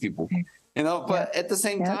with these people? You know, but at the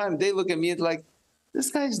same time, they look at me like, this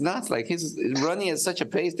guy's nuts. Like he's running at such a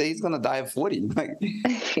pace that he's going to die at 40. Like,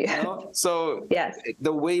 you know? So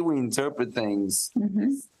the way we interpret things,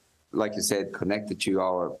 is, like you said, connected to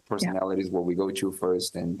our personalities, what we go to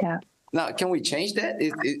first. And now, can we change that?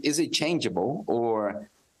 Is it changeable, or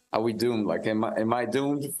are we doomed? Like, am I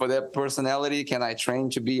doomed for that personality? Can I train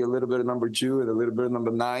to be a little bit of number 2 and a little bit of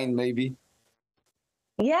number 9, maybe?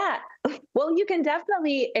 Yeah. Well, you can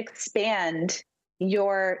definitely expand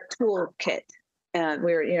your toolkit. And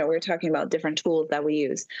we were talking about different tools that we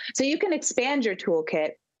use. So you can expand your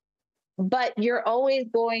toolkit, but you're always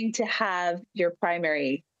going to have your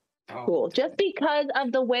primary tool, just because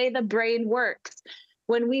of the way the brain works.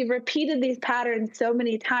 When we've repeated these patterns so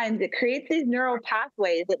many times, it creates these neural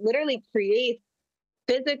pathways. It literally creates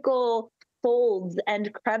physical folds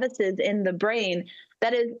and crevices in the brain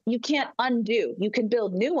that is, you can't undo. You can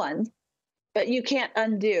build new ones, but you can't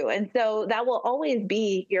undo. And so that will always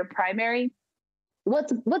be your primary.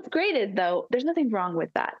 What's great is, though, there's nothing wrong with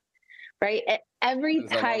that, right? Every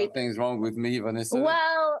there's type. A lot of things wrong with me, Vanessa.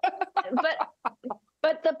 Well,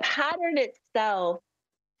 but the pattern itself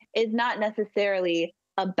is not necessarily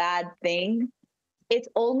a bad thing. It's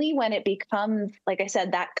only when it becomes, like I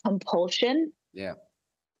said, that compulsion. Yeah.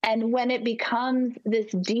 And when it becomes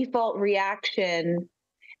this default reaction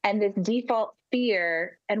and this default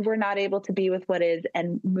fear, and we're not able to be with what is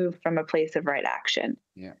and move from a place of right action.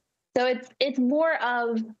 Yeah. So it's more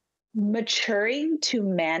of maturing to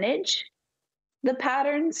manage the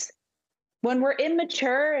patterns. When we're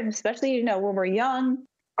immature, and especially, when we're young,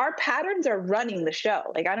 our patterns are running the show.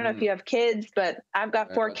 Like, I don't know if you have kids, but I've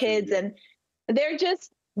got 4 kids, and they're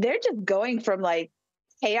just going from like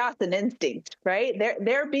chaos and instinct, right?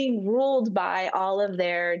 They're being ruled by all of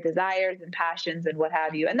their desires and passions and what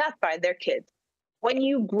have you. And that's fine. They're kids. When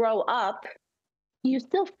you grow up, you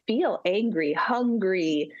still feel angry,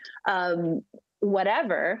 hungry,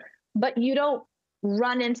 whatever, but you don't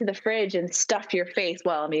run into the fridge and stuff your face.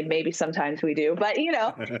 Well, I mean, maybe sometimes we do, but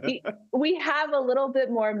we have a little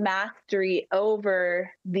bit more mastery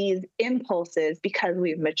over these impulses because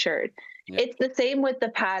we've matured. Yeah. It's the same with the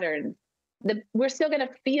patterns. We're still going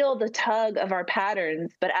to feel the tug of our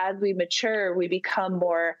patterns, but as we mature, we become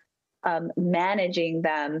more managing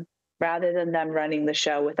them rather than them running the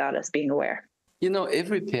show without us being aware.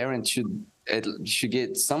 Every parent should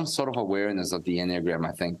get some sort of awareness of the Enneagram,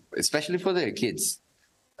 I think, especially for their kids.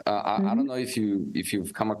 I don't know if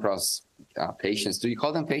you've come across patients. Do you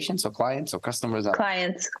call them patients or clients or customers?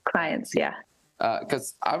 Clients, yeah.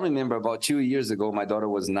 Because I remember about 2 years ago, my daughter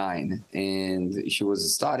was 9, and she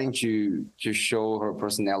was starting to show her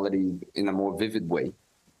personality in a more vivid way.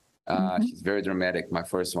 She's very dramatic, my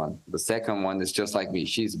first one. The second one is just like me.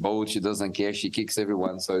 She's bold. She doesn't care. She kicks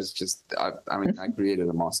everyone. So it's just, I mean, I created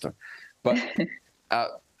a monster. But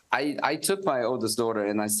I took my oldest daughter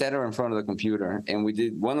and I sat her in front of the computer and we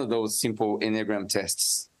did one of those simple Enneagram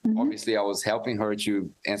tests. Obviously, I was helping her to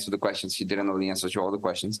answer the questions. She didn't know the answer to all the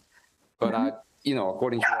questions. But I,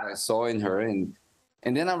 according to what I saw in her, and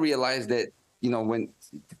then I realized that, when,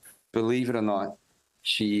 believe it or not,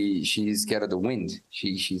 she's scared of the wind.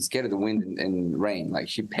 She's scared of the wind and rain. Like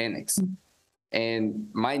she panics. And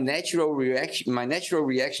my natural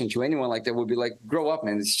reaction to anyone like that would be like, grow up,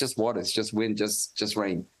 man. It's just water. It's just wind, just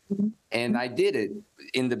rain. And I did it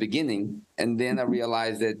in the beginning. And then I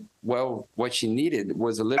realized that, well, what she needed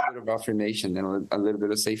was a little bit of affirmation and a little bit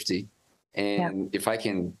of safety. And if I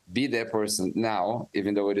can be that person now,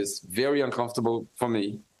 even though it is very uncomfortable for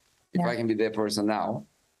me, if I can be that person now,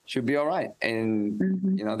 she'll be all right. And,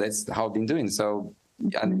 that's how I've been doing. So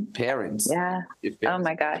and parents. If parents, oh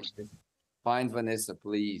my gosh. Find Vanessa,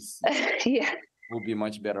 please. We'll be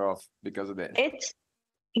much better off because of that.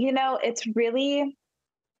 It's really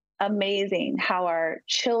amazing how our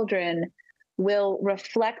children will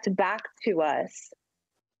reflect back to us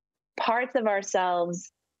parts of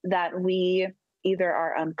ourselves that we either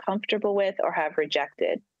are uncomfortable with or have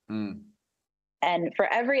rejected. And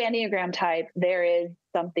for every Enneagram type, there is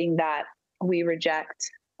something that we reject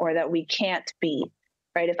or that we can't be,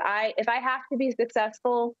 right? If I have to be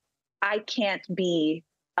successful, I can't be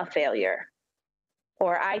a failure,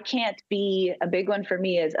 or I can't be, a big one for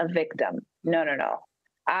me is a victim. No.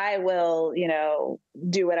 I will,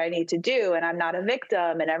 do what I need to do, and I'm not a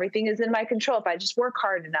victim, and everything is in my control if I just work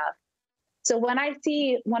hard enough. So when I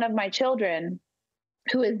see one of my children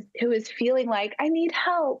who is feeling like, I need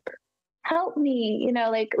help me,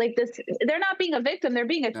 like this, they're not being a victim, they're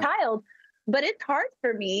being a child, but it's hard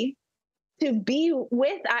for me to be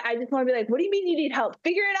with. I just want to be like, what do you mean you need help?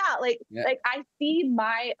 Figure it out. Like I see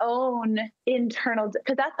my own internal,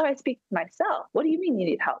 because that's how I speak to myself. What do you mean you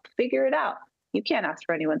need help? Figure it out. You can't ask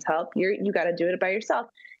for anyone's help. You got to do it by yourself.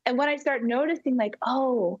 And when I start noticing like,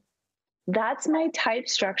 oh, that's my type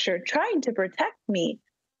structure trying to protect me.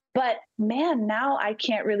 But man, now I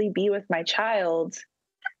can't really be with my child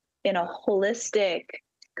in a holistic,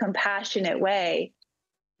 compassionate way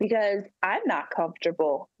because I'm not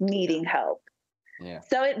comfortable needing help.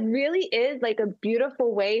 So it really is like a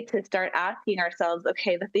beautiful way to start asking ourselves,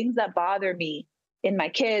 okay, the things that bother me in my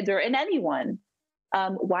kids or in anyone,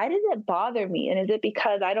 why does it bother me? And is it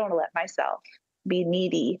because I don't let myself be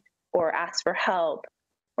needy or ask for help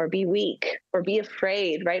or be weak or be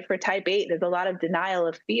afraid, right? For type 8, there's a lot of denial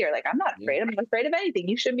of fear. Like, I'm not afraid. I'm not afraid of anything.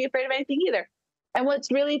 You shouldn't be afraid of anything either. And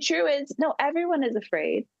what's really true is, no, everyone is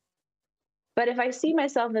afraid. But if I see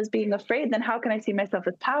myself as being afraid, then how can I see myself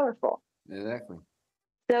as powerful? Exactly.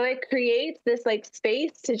 So it creates this like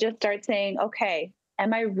space to just start saying, okay,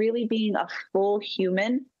 am I really being a full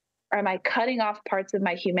human? Or am I cutting off parts of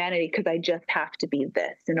my humanity because I just have to be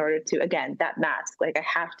this in order to, again, that mask, like I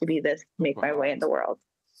have to be this, make my way in the world.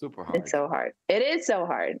 Super hard. It's so hard. It is so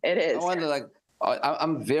hard. It is. I wonder, like,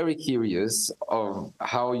 I'm very curious of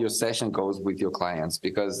how your session goes with your clients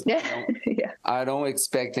because I don't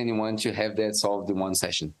expect anyone to have that solved in one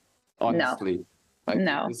session, honestly.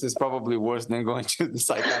 This is probably worse than going to the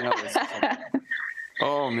psychoanalyst.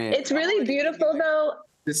 Oh, man. It's really beautiful, though.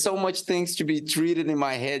 There's so much things to be treated in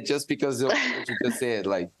my head just because of what you just said,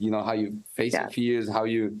 like, how you face your fears, how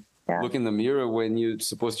you look in the mirror when you're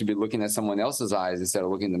supposed to be looking at someone else's eyes instead of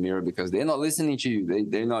looking in the mirror because they're not listening to you.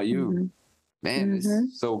 They're not you. Man,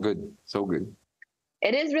 it's so good. So good.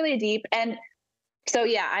 It is really deep. And so,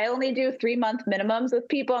 I only do 3-month minimums with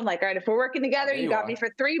people. I'm like, all right, if we're working together, you got me for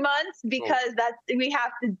 3 months because we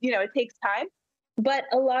have to, it takes time. But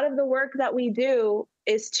a lot of the work that we do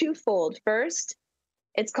is twofold. First,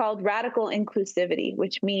 it's called radical inclusivity,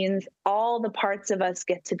 which means all the parts of us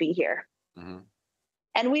get to be here. And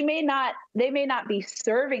they may not be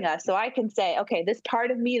serving us. So I can say, okay, this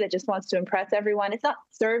part of me that just wants to impress everyone, it's not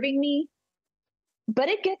serving me, but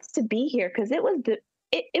it gets to be here because it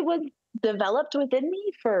was developed within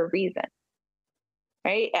me for a reason,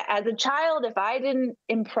 right? As a child, if I didn't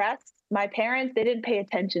impress my parents, they didn't pay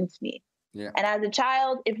attention to me. And as a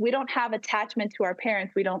child, if we don't have attachment to our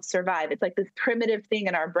parents, we don't survive. It's like this primitive thing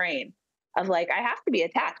in our brain of like, I have to be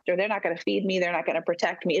attached or they're not going to feed me. They're not going to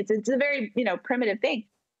protect me. It's a very, primitive thing.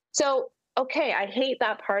 So, okay, I hate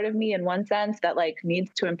that part of me in one sense that like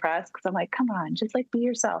needs to impress because I'm like, come on, just like be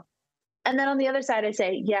yourself. And then on the other side, I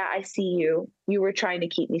say, yeah, I see you. You were trying to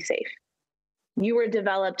keep me safe. You were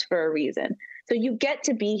developed for a reason. So you get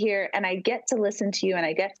to be here and I get to listen to you and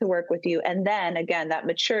I get to work with you. And then again, that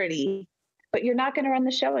maturity, but you're not going to run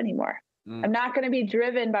the show anymore. I'm not going to be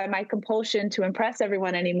driven by my compulsion to impress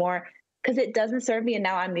everyone anymore because it doesn't serve me. And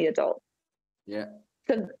now I'm the adult. Yeah.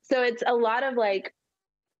 So it's a lot of like,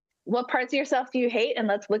 what parts of yourself do you hate? And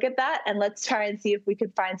let's look at that. And let's try and see if we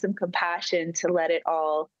can find some compassion to let it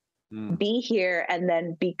all be here and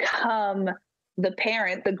then become the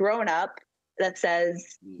parent, the grown up that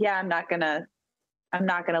says, yeah, I'm not gonna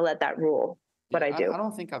let that rule what I do. I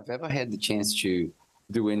don't think I've ever had the chance to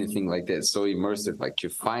do anything like that. So immersive, like to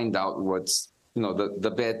find out what's,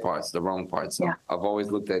 the bad parts, the wrong parts. So I've always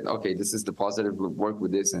looked at, okay, this is the positive, work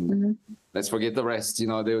with this and let's forget the rest. They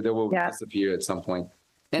will disappear at some point.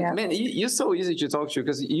 And man, you're so easy to talk to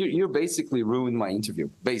because you basically ruined my interview,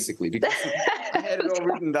 basically, because I had it all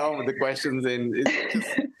written down with the questions and it's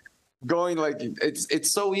just going like,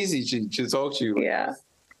 it's so easy to talk to you. Yeah.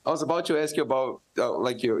 I was about to ask you about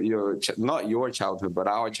like your not your childhood, but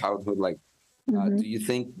our childhood. Like, do you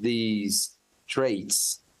think these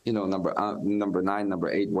traits, number 9, number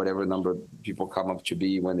 8, whatever number people come up to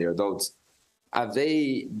be when they're adults, are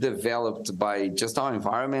they developed by just our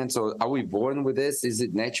environment, or are we born with this? Is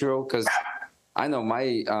it natural? Because I know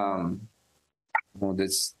my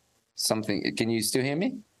there's something. Can you still hear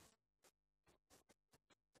me?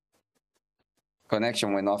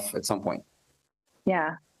 Connection went off at some point.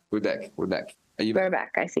 Yeah. We're back. Are you back? We're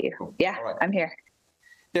back. I see you. Cool. Yeah, right. I'm here.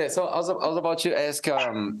 Yeah. So I was about to ask,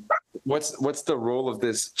 what's the role of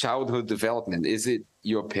this childhood development? Is it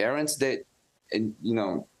your parents that,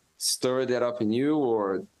 stir that up in you,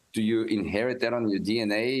 or do you inherit that on your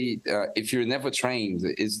DNA? If you're never trained,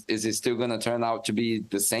 is it still going to turn out to be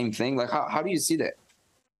the same thing? Like, how do you see that?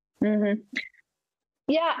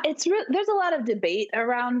 Yeah, there's a lot of debate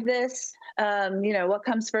around this. What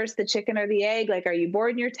comes first, the chicken or the egg? Like, are you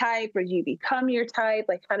born your type or do you become your type?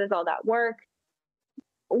 Like, how does all that work?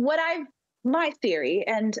 My theory,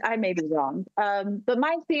 and I may be wrong, but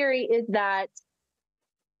my theory is that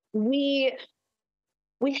we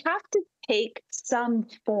have to take some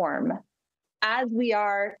form as we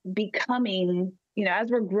are becoming,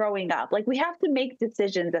 as we're growing up. Like, we have to make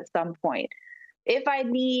decisions at some point. If I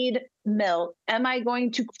need milk, am I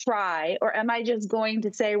going to cry, or am I just going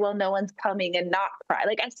to say, well, no one's coming, and not cry?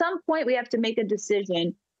 Like, at some point we have to make a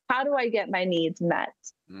decision. How do I get my needs met?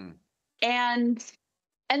 And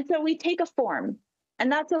so we take a form,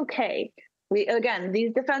 and that's okay.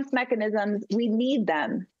 These defense mechanisms, we need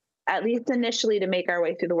them, at least initially, to make our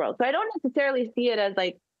way through the world. So I don't necessarily see it as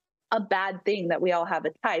like a bad thing that we all have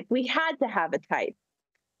a type. We had to have a type.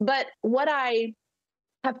 But what I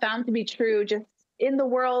have found to be true just in the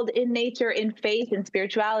world, in nature, in faith, and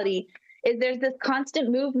spirituality, is there's this constant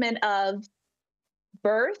movement of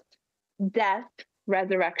birth, death,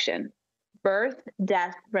 resurrection. Birth,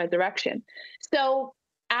 death, resurrection. So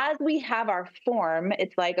as we have our form,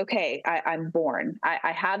 it's like, okay, I'm born.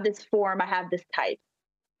 I have this form, I have this type.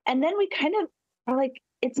 And then we kind of are like,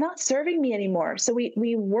 it's not serving me anymore. So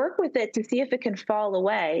we work with it to see if it can fall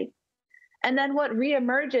away. And then what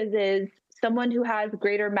reemerges is someone who has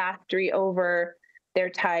greater mastery over their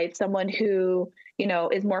type, someone who,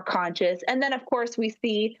 is more conscious. And then, of course, we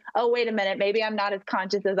see, oh, wait a minute, maybe I'm not as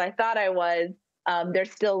conscious as I thought I was. They're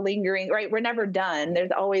still lingering, right? We're never done.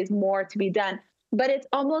 There's always more to be done. But it's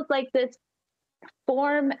almost like this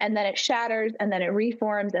form, and then it shatters, and then it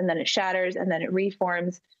reforms, and then it shatters, and then it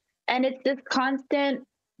reforms. And it's this constant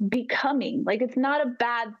becoming. Like, it's not a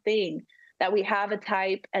bad thing that we have a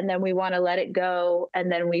type, and then we want to let it go,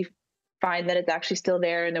 and then we find that it's actually still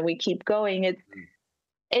there, and then we keep going.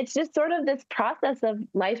 It's just sort of this process of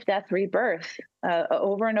life, death, rebirth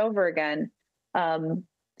over and over again.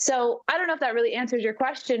 So I don't know if that really answers your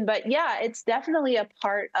question, but yeah, it's definitely a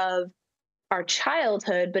part of our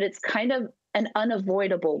childhood, but it's kind of an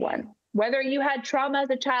unavoidable one. Whether you had trauma as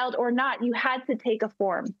a child or not, you had to take a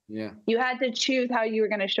form. Yeah. You had to choose how you were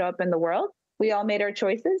going to show up in the world. We all made our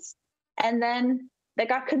choices. And then that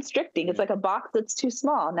got constricting. It's like a box that's too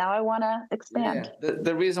small. Now I want to expand. Yeah.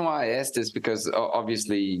 The reason why I asked is because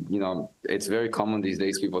obviously, it's very common these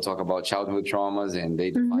days. People talk about childhood traumas and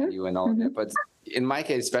they define you and all that. But in my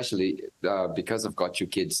case, especially because I've got 2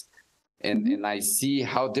 kids, and I see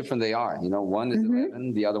how different they are. One is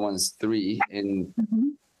 11, the other one is 3. And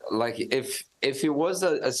like if it was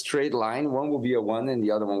a straight line, one will be a 1 and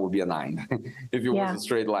the other one will be a 9. If it was a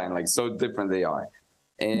straight line, like so different they are.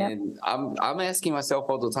 And I'm asking myself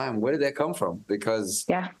all the time, where did that come from? Because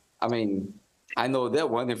I mean, I know that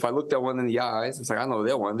one. If I look that one in the eyes, it's like, I know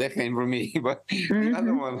that one. That came from me. But the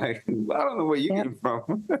other one, like, I don't know where you came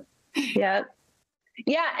from. Yeah.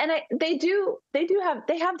 Yeah. And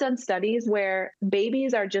they have done studies where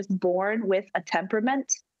babies are just born with a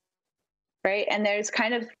temperament, right? And there's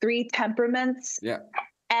kind of 3 temperaments. Yeah.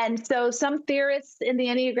 And so some theorists in the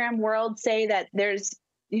Enneagram world say that there's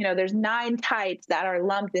 9 types that are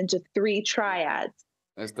lumped into 3 triads.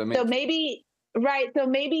 That's the So maybe, right. So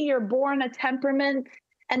maybe you're born a temperament,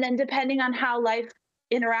 and then depending on how life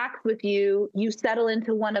interacts with you, you settle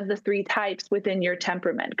into one of the 3 types within your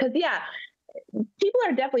temperament. Because people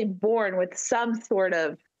are definitely born with some sort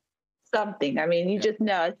of something. I mean, you just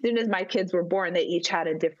know, as soon as my kids were born, they each had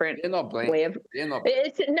a different way of.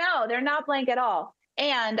 No, they're not blank at all.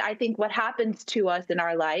 And I think what happens to us in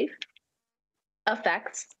our life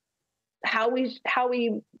affects how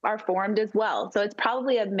we are formed as well. So it's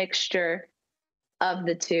probably a mixture of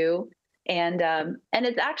the 2. And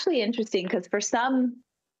it's actually interesting because for some,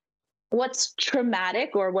 what's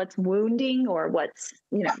traumatic or what's wounding or what's,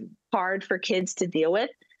 hard for kids to deal with,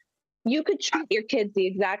 you could treat your kids the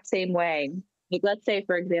exact same way. Like, let's say,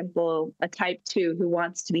 for example, a type 2 who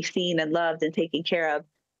wants to be seen and loved and taken care of,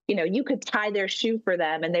 you could tie their shoe for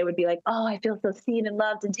them and they would be like, oh, I feel so seen and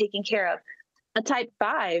loved and taken care of. A type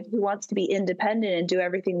 5 who wants to be independent and do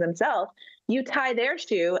everything themselves, you tie their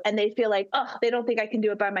shoe and they feel like, oh, they don't think I can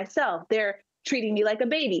do it by myself. They're treating me like a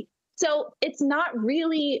baby. So it's not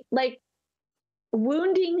really like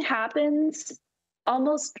wounding happens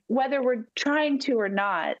almost whether we're trying to or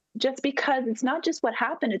not, just because it's not just what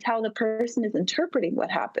happened, it's how the person is interpreting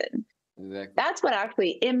what happened. Exactly. That's what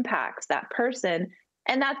actually impacts that person.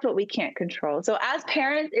 And that's what we can't control. So as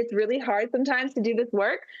parents, it's really hard sometimes to do this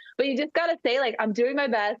work, but you just got to say, like, I'm doing my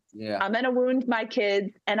best. Yeah. I'm going to wound my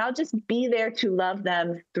kids and I'll just be there to love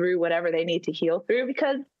them through whatever they need to heal through,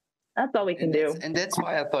 because that's all we can do. And that's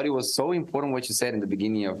why I thought it was so important what you said in the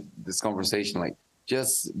beginning of this conversation, like,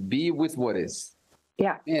 just be with what is.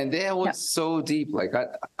 Yeah. And that was so deep. Like,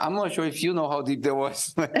 I'm not sure if you know how deep that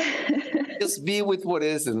was. Like, just be with what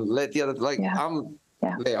is and let the other, like, I'm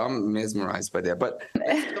mesmerized by that. But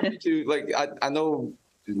I know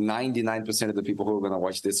 99% of the people who are going to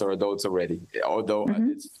watch this are adults already. Although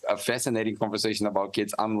it's a fascinating conversation about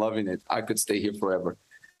kids. I'm loving it. I could stay here forever.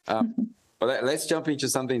 But let's jump into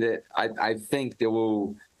something that I think they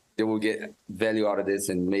will get value out of this,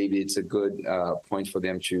 and maybe it's a good point for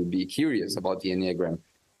them to be curious about the Enneagram.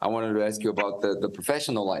 I wanted to ask you about the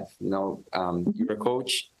professional life. You're a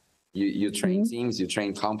coach. You train teams, you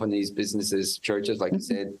train companies, businesses, churches, like you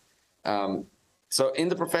said. So in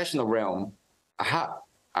the professional realm,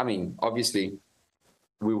 obviously,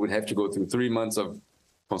 we would have to go through 3 months of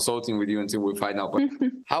consulting with you until we find out. But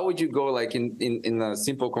how would you go, like in a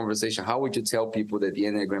simple conversation, how would you tell people that the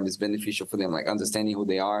Enneagram is beneficial for them? Like understanding who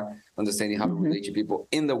they are, understanding how to relate to people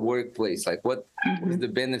in the workplace. Like what is the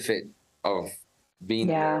benefit of being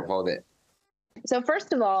aware of all that? So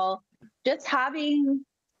first of all, just having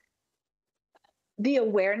the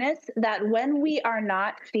awareness that when we are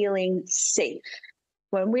not feeling safe,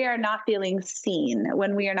 when we are not feeling seen,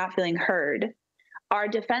 when we are not feeling heard, our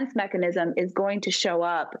defense mechanism is going to show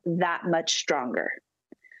up that much stronger.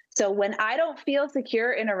 So when I don't feel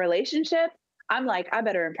secure in a relationship, I'm like, I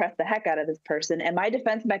better impress the heck out of this person. And my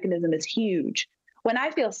defense mechanism is huge. When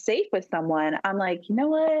I feel safe with someone, I'm like, you know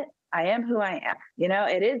what? I am who I am.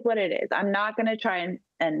 It is what it is. I'm not going to try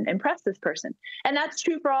and impress this person. And that's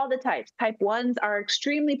true for all the types. Type 1s are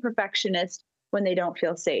extremely perfectionist when they don't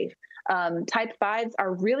feel safe. Type 5s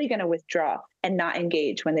are really going to withdraw and not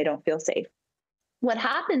engage when they don't feel safe. What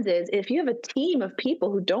happens is if you have a team of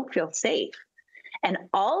people who don't feel safe and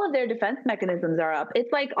all of their defense mechanisms are up,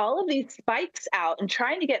 it's like all of these spikes out and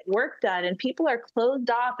trying to get work done, and people are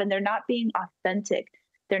closed off and they're not being authentic.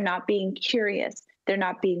 They're not being curious. They're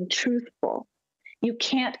not being truthful. You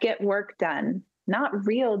can't get work done, not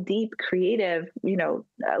real, deep, creative.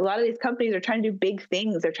 A lot of these companies are trying to do big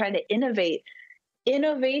things. They're trying to innovate.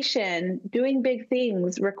 Innovation, doing big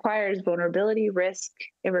things, requires vulnerability, risk.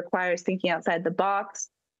 It requires thinking outside the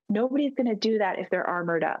box. Nobody's going to do that if they're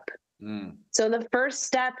armored up. So the first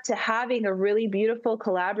step to having a really beautiful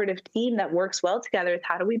collaborative team that works well together is,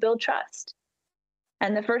 how do we build trust?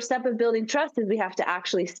 And the first step of building trust is we have to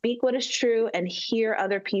actually speak what is true and hear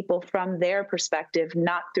other people from their perspective,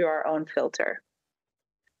 not through our own filter.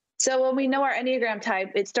 So when we know our Enneagram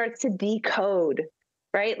type, it starts to decode,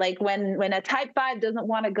 right? Like when a type 5 doesn't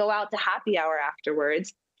want to go out to happy hour afterwards,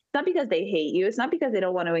 it's not because they hate you. It's not because they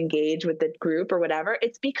don't want to engage with the group or whatever.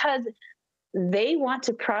 It's because they want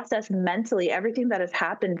to process mentally everything that has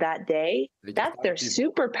happened that day. That's their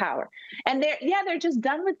superpower. And they're just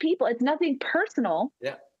done with people. It's nothing personal.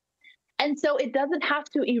 Yeah. And so it doesn't have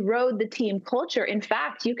to erode the team culture. In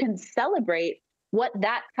fact, you can celebrate what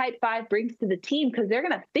that type 5 brings to the team, because they're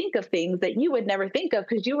going to think of things that you would never think of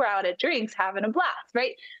because you were out at drinks having a blast,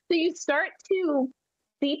 right? So you start to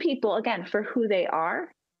see people, again, for who they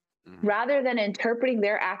are, rather than interpreting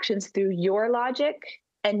their actions through your logic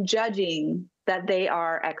and judging that they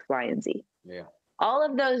are X, Y, and Z. Yeah. All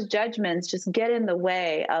of those judgments just get in the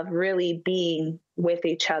way of really being with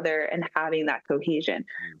each other and having that cohesion.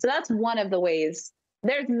 So that's one of the ways.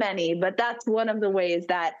 There's many, but that's one of the ways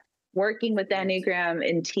that working with the Enneagram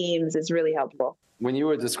in teams is really helpful. When you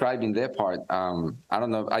were describing that part, I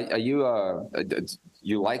don't know, are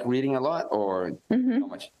you like reading a lot or how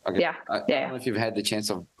much? Okay. Yeah. I don't know if you've had the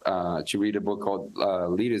chance of to read a book called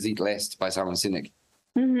Leaders Eat Less by Simon Sinek.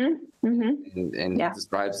 And it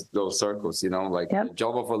describes those circles, like the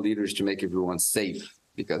job of a leader is to make everyone safe,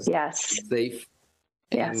 because safe.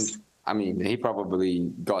 Yes. And I mean, he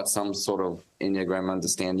probably got some sort of Enneagram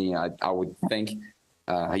understanding. I would think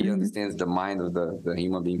he understands the mind of the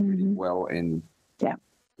human being pretty well. And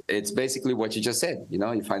it's basically what you just said.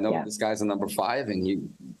 If I know this guy's a number 5 and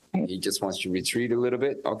he just wants to retreat a little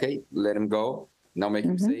bit, okay, let him go. Now make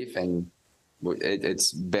him safe, and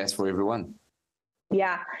it's best for everyone.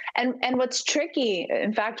 Yeah. And what's tricky,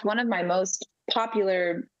 in fact, one of my most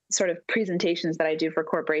popular sort of presentations that I do for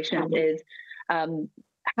corporations is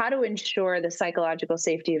how to ensure the psychological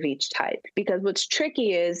safety of each type. Because what's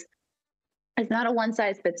tricky is it's not a one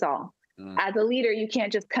size fits all. As a leader, you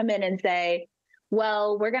can't just come in and say,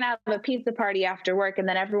 well, we're going to have a pizza party after work and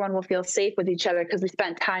then everyone will feel safe with each other because we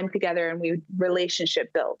spent time together and we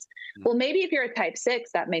relationship built. Well, maybe if you're a type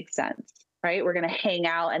 6, that makes sense, right? We're going to hang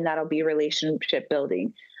out and that'll be relationship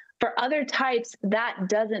building. For other types, that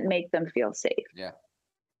doesn't make them feel safe. Yeah.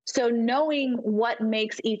 So knowing what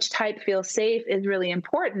makes each type feel safe is really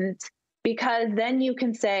important, because then you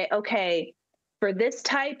can say, okay, for this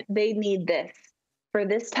type, they need this. For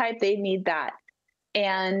this type, they need that.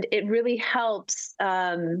 And it really helps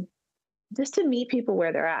just to meet people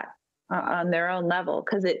where they're at on their own level.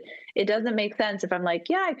 Because it doesn't make sense if I'm like,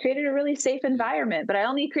 yeah, I created a really safe environment, but I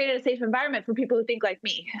only created a safe environment for people who think like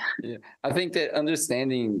me. Yeah, I think that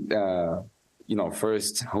understanding,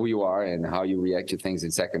 first who you are and how you react to things,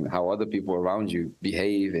 and second, how other people around you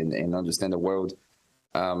behave and understand the world.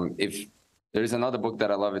 If there's another book that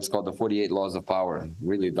I love, it's called The 48 Laws of Power.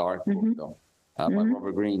 Really dark book, though. By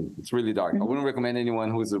Robert Greene. It's really dark. I wouldn't recommend anyone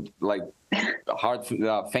who's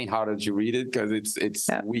faint-hearted to read it, because it's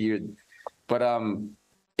weird. But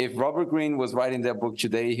if Robert Greene was writing that book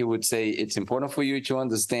today, he would say it's important for you to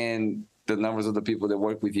understand the numbers of the people that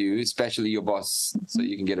work with you, especially your boss, so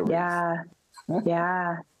you can get a raise.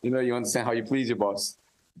 Yeah. You understand how you please your boss.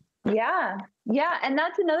 Yeah. And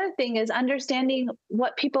that's another thing, is understanding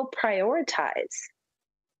what people prioritize.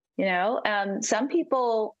 Some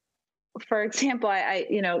people, for example, I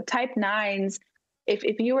type 9s,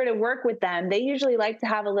 if you were to work with them, they usually like to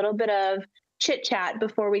have a little bit of chit chat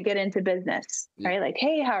before we get into business, right? Like,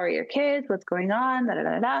 hey, how are your kids? What's going on? Da, da,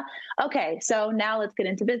 da, da. Okay, so now let's get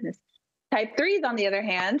into business. Type 3s, on the other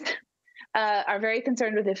hand, are very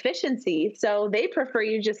concerned with efficiency. So they prefer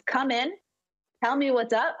you just come in, tell me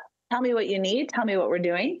what's up, tell me what you need, tell me what we're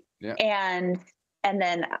doing, and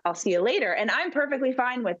then I'll see you later. And I'm perfectly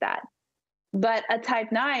fine with that. But a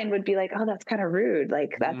type 9 would be like, oh, that's kind of rude.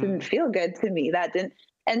 Like, that didn't feel good to me. That didn't.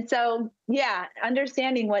 And so,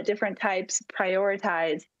 understanding what different types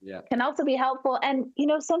prioritize can also be helpful. And,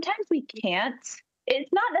 sometimes we can't.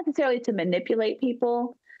 It's not necessarily to manipulate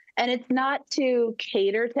people, and it's not to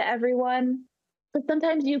cater to everyone, but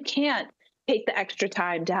sometimes you can't take the extra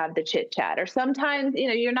time to have the chit chat, or sometimes,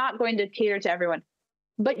 you're not going to cater to everyone,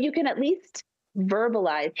 but you can at least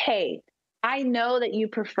verbalize, hey, I know that you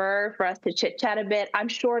prefer for us to chit chat a bit. I'm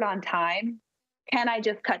short on time. Can I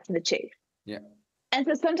just cut to the chase? Yeah. And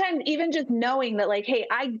so sometimes even just knowing that, like, hey,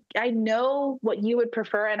 I know what you would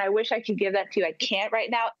prefer and I wish I could give that to you. I can't right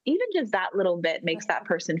now. Even just that little bit makes that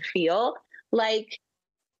person feel like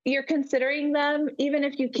you're considering them, even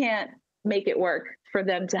if you can't make it work for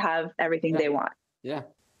them to have everything they want. Yeah.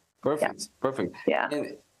 Perfect. Yeah.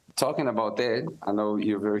 And talking about that, I know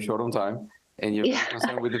you're very short on time and you're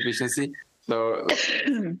concerned with efficiency. So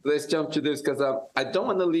let's jump to this, because I don't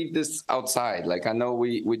want to leave this outside. Like, I know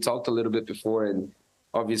we talked a little bit before, and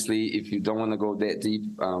obviously if you don't want to go that deep,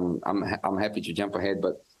 I'm happy to jump ahead,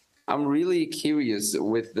 but I'm really curious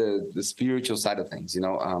with the spiritual side of things.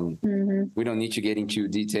 We don't need to get into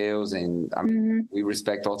details, and we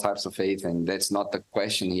respect all types of faith, and that's not the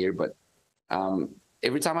question here, but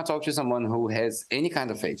Every time I talk to someone who has any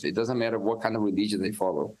kind of faith, it doesn't matter what kind of religion they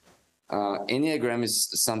follow, Enneagram is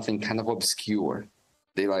something kind of obscure.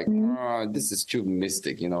 They like, oh, this is too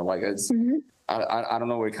mystic, like it's, I don't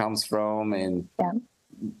know where it comes from. And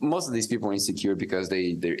most of these people are insecure because they're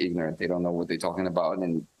ignorant. They don't know what they're talking about.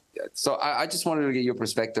 And so I just wanted to get your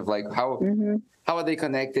perspective, like how are they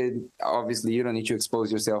connected? Obviously, you don't need to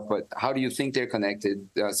expose yourself, but how do you think they're connected?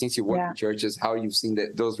 Since you work in churches, how you've seen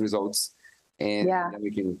those results? And then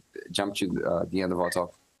we can jump to the end of our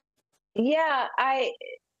talk. Yeah,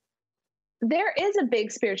 there is a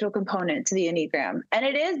big spiritual component to the Enneagram, and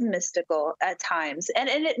it is mystical at times. And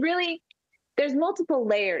it really, there's multiple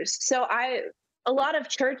layers. So a lot of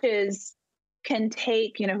churches can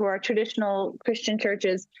take, who are traditional Christian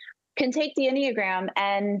churches, can take the Enneagram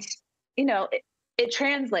and, it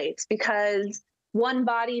translates because one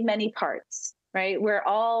body, many parts, right? We're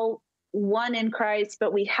all one in Christ,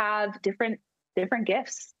 but we have different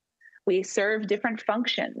gifts. We serve different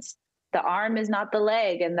functions. The arm is not the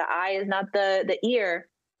leg and the eye is not the ear.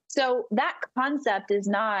 So that concept is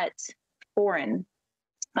not foreign.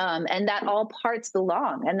 And that all parts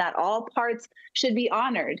belong and that all parts should be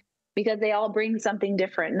honored because they all bring something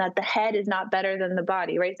different, and that the head is not better than the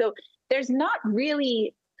body, right? So there's not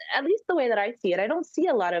really, at least the way that I see it, I don't see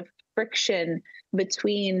a lot of friction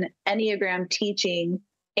between Enneagram teaching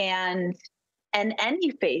and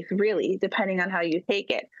any faith, really, depending on how you take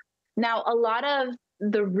it. Now, a lot of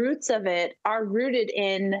the roots of it are rooted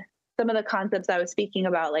in some of the concepts I was speaking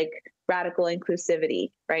about, like radical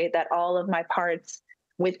inclusivity, right? That all of my parts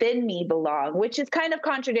within me belong, which is kind of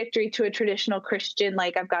contradictory to a traditional Christian,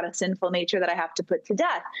 like I've got a sinful nature that I have to put to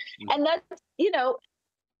death. And that's,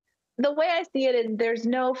 the way I see it is there's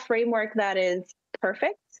no framework that is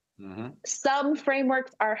perfect. Some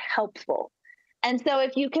frameworks are helpful. And so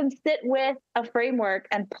if you can sit with a framework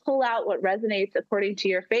and pull out what resonates according to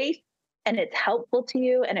your faith, and it's helpful to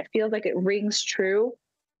you and it feels like it rings true,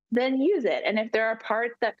 then use it. And if there are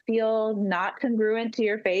parts that feel not congruent to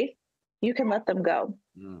your faith, you can let them go.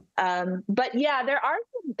 But yeah, there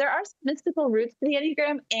are some mystical roots to the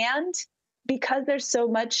Enneagram. And because there's so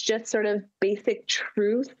much just sort of basic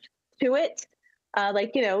truth to it,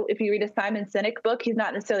 if you read a Simon Sinek book, he's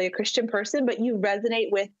not necessarily a Christian person, but you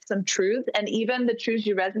resonate with some truth. And even the truths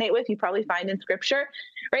you resonate with, you probably find in scripture,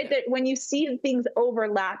 right? That when you see things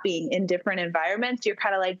overlapping in different environments, you're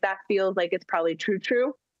kind of like, that feels like it's probably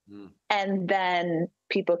true. And then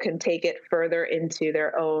people can take it further into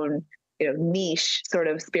their own, niche sort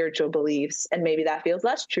of spiritual beliefs. And maybe that feels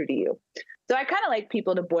less true to you. So I kind of like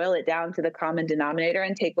people to boil it down to the common denominator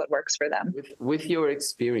and take what works for them. With your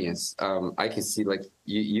experience, I can see like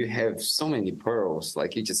you have so many pearls.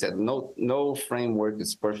 Like you just said, no framework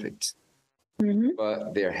is perfect,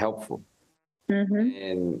 but they're helpful.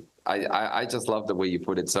 And I just love the way you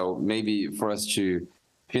put it. So maybe for us to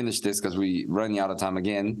finish this, because we're running out of time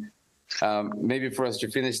again. Maybe for us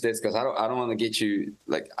to finish this, because I don't want to get you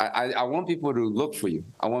like I want people to look for you.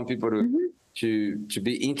 I want people to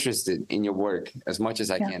be interested in your work as much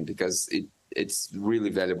as I can, because it's really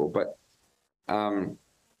valuable. But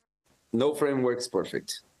no framework's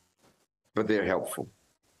perfect, but they're helpful.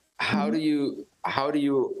 How do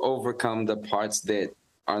you overcome the parts that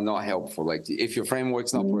are not helpful? Like if your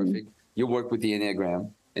framework's not perfect, you work with the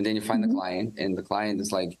Enneagram, and then you find the client, and the client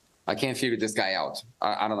is like, I can't figure this guy out.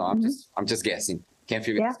 I don't know. I'm just guessing. Can't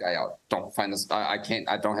figure this guy out. Don't find this. I can't.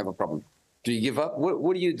 I don't have a problem. Do you give up?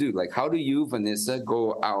 What do you do? Like, how do you, Vanessa,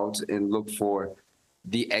 go out and look for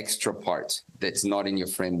the extra part that's not in your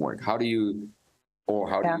framework? How do you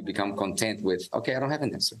become content with, okay, I don't have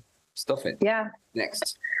an answer. Stuff it. Yeah.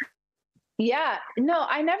 Next. Yeah. No,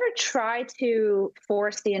 I never try to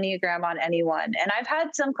force the Enneagram on anyone. And I've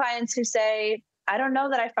had some clients who say, I don't know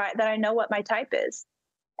that I know what my type is.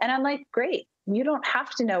 And I'm like, great. You don't have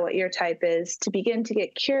to know what your type is to begin to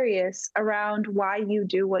get curious around why you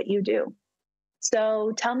do what you do.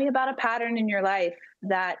 So tell me about a pattern in your life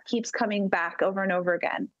that keeps coming back over and over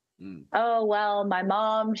again. Oh, well, my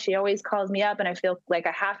mom, she always calls me up and I feel like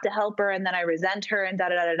I have to help her, and then I resent her, and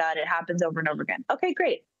it happens over and over again. Okay,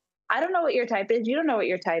 great. I don't know what your type is. You don't know what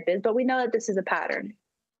your type is, but we know that this is a pattern.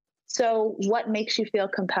 So what makes you feel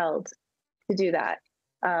compelled to do that?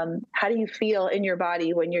 How do you feel in your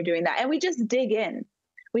body when you're doing that? And we just dig in.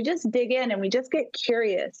 We just dig in and we just get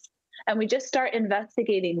curious, and we just start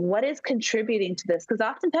investigating what is contributing to this. Because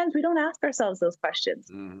oftentimes we don't ask ourselves those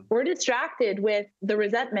questions. We're distracted with the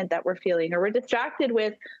resentment that we're feeling, or we're distracted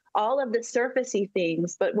with all of the surfacey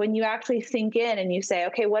things. But when you actually sink in and you say,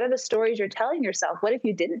 okay, what are the stories you're telling yourself? What if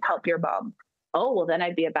you didn't help your mom? Oh, well, then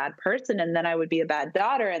I'd be a bad person, and then I would be a bad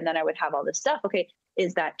daughter, and then I would have all this stuff. Okay,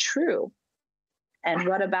 is that true? And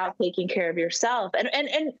what about taking care of yourself?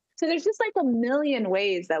 And so there's just like a million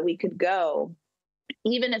ways that we could go,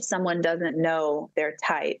 even if someone doesn't know their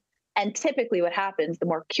type. And typically what happens, the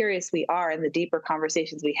more curious we are and the deeper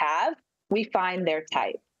conversations we have, we find their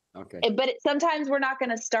type. Okay. But sometimes we're not going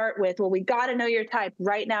to start with, well, we got to know your type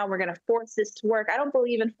right now. We're going to force this to work. I don't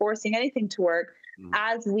believe in forcing anything to work.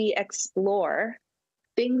 As we explore,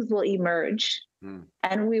 things will emerge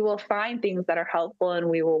and we will find things that are helpful and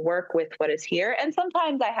we will work with what is here. And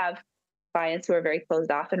sometimes I have clients who are very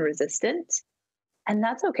closed off and resistant, and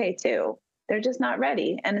that's okay too. They're just not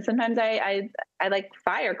ready. And sometimes I like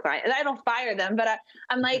fire clients. I don't fire them, but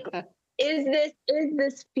I'm like, is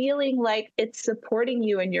this feeling like it's supporting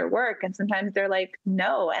you in your work? And sometimes they're like,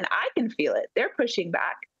 no, and I can feel it. They're pushing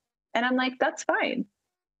back. And I'm like, that's fine.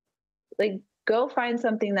 Like, go find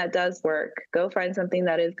something that does work. Go find something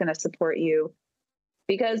that is going to support you,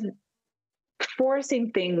 because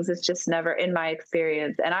forcing things is just never, in my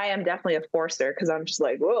experience. And I am definitely a forcer because I'm just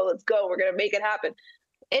like, whoa, let's go. We're going to make it happen.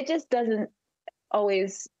 It just doesn't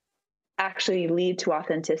always actually lead to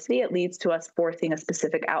authenticity. It leads to us forcing a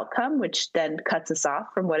specific outcome, which then cuts us off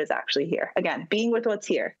from what is actually here. Again, being with what's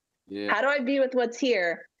here. Yeah. How do I be with what's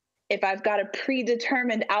here if I've got a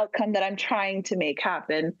predetermined outcome that I'm trying to make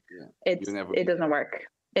happen? Yeah. It doesn't work.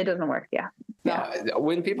 It doesn't work. Yeah. Now,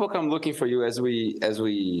 when people come looking for you, as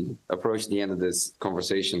we approach the end of this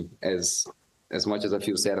conversation, as much as I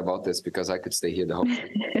feel sad about this, because I could stay here the whole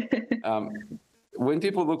time. When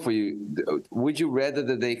people look for you, would you rather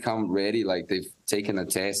that they come ready, like they've taken a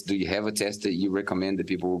test? Do you have a test that you recommend that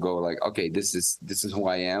people will go like, okay, this is who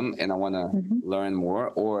I am and I want to learn more?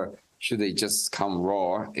 Or should they just come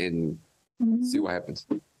raw and see what happens?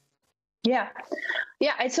 Yeah.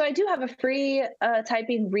 So I do have a free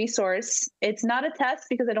typing resource. It's not a test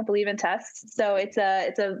because I don't believe in tests. So it's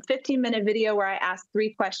a 15-minute video where I ask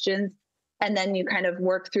 3 questions, and then you kind of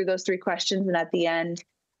work through those 3 questions. And at the end,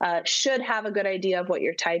 should have a good idea of what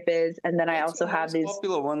your type is. And then I also have these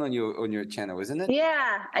popular one on your channel, isn't it?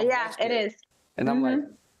 Yeah, it is. And I'm like,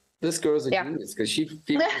 this girl's a genius because she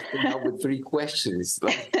figures out with 3 questions.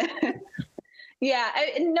 Yeah,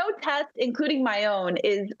 no test, including my own,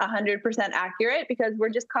 is 100% accurate because we're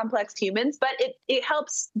just complex humans, but it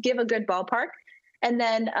helps give a good ballpark. And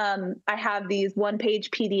then I have these 1-page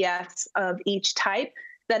PDFs of each type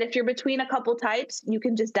that if you're between a couple types, you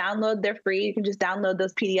can just download. They're free. You can just download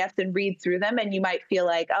those PDFs and read through them. And you might feel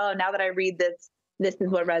like, oh, now that I read this, this is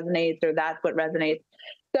what resonates or that's what resonates.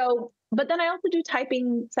 So, but then I also do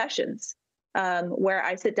typing sessions where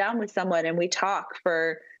I sit down with someone and we talk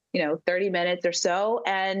for 30 minutes or so.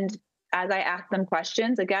 And as I ask them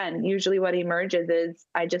questions, again, usually what emerges is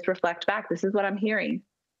I just reflect back. This is what I'm hearing.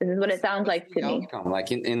 This is what it sounds like to me. Outcome?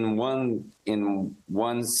 Like in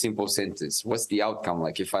one simple sentence, what's the outcome?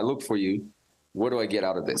 Like if I look for you, what do I get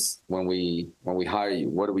out of this? When we hire you,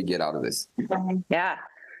 what do we get out of this? Yeah.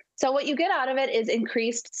 So what you get out of it is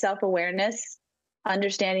increased self-awareness,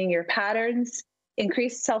 understanding your patterns,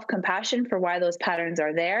 increased self-compassion for why those patterns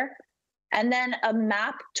are there, and then a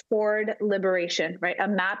map toward liberation, right? A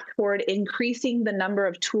map toward increasing the number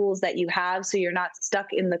of tools that you have so you're not stuck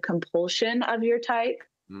in the compulsion of your type,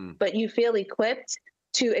 but you feel equipped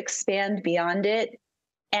to expand beyond it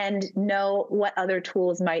and know what other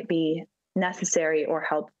tools might be necessary or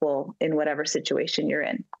helpful in whatever situation you're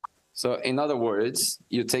in. So in other words,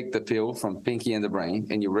 you take the pill from Pinky and the Brain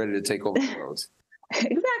and you're ready to take over the world.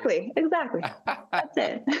 Exactly. That's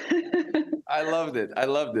it. I loved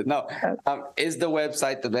it. Now, is the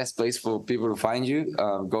website the best place for people to find you?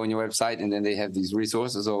 Go on your website and then they have these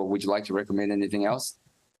resources, or would you like to recommend anything else?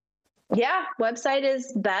 Yeah, website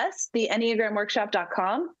is best, the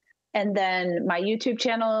enneagramworkshop.com. And then my YouTube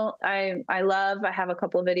channel, I have a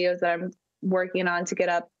couple of videos that I'm working on to get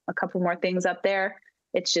up a couple more things up there.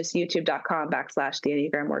 It's just youtube.com/the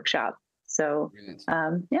Enneagram Workshop. So,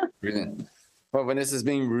 Brilliant. Well, Vanessa, has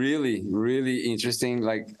been really, really interesting.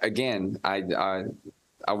 Like, again, I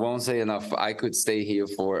won't say enough. I could stay here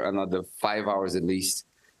for another 5 hours at least.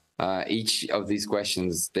 Each of these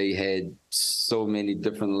questions, they had so many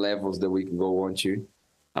different levels that we can go on to.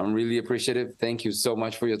 I'm really appreciative. Thank you so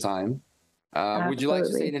much for your time. Would you like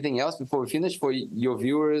to say anything else before we finish for your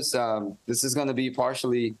viewers? This is going to be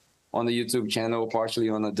partially on the YouTube channel, partially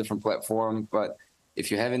on a different platform. But if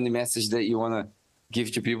you have any message that you want to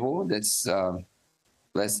give to people, that's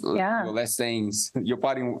less sayings, your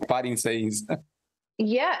parting sayings.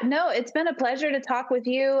 Yeah, no, it's been a pleasure to talk with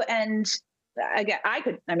you. And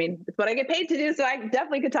it's what I get paid to do. So I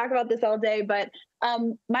definitely could talk about this all day, but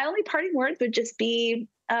my only parting words would just be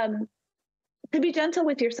to be gentle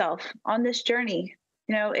with yourself on this journey.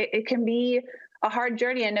 It can be a hard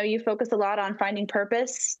journey. I know you focus a lot on finding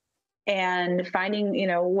purpose and finding,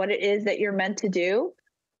 what it is that you're meant to do.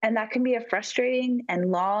 And that can be a frustrating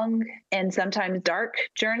and long and sometimes dark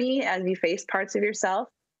journey as you face parts of yourself.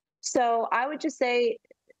 So I would just say,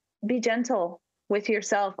 be gentle with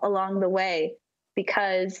yourself along the way,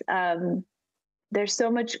 because there's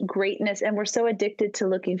so much greatness, and we're so addicted to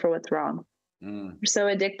looking for what's wrong. We're so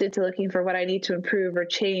addicted to looking for what I need to improve or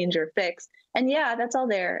change or fix. And yeah, that's all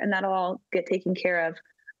there, and that'll all get taken care of.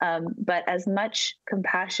 But as much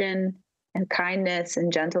compassion and kindness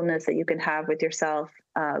and gentleness that you can have with yourself,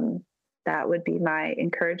 that would be my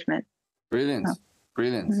encouragement. Brilliant. Oh.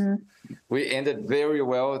 Brilliant. Mm-hmm. We ended very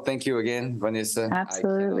well. Thank you again, Vanessa.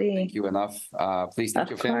 Absolutely. I cannot thank you enough. Please thank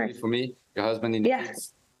your family for me, your husband and the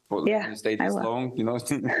kids. For letting you stay this long,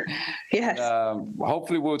 Yes. And,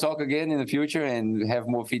 hopefully we'll talk again in the future and have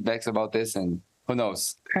more feedbacks about this, and who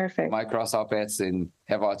knows? Perfect. Might cross our paths and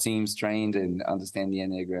have our teams trained and understand the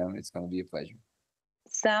Enneagram. It's going to be a pleasure.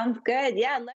 Sounds good. Yeah.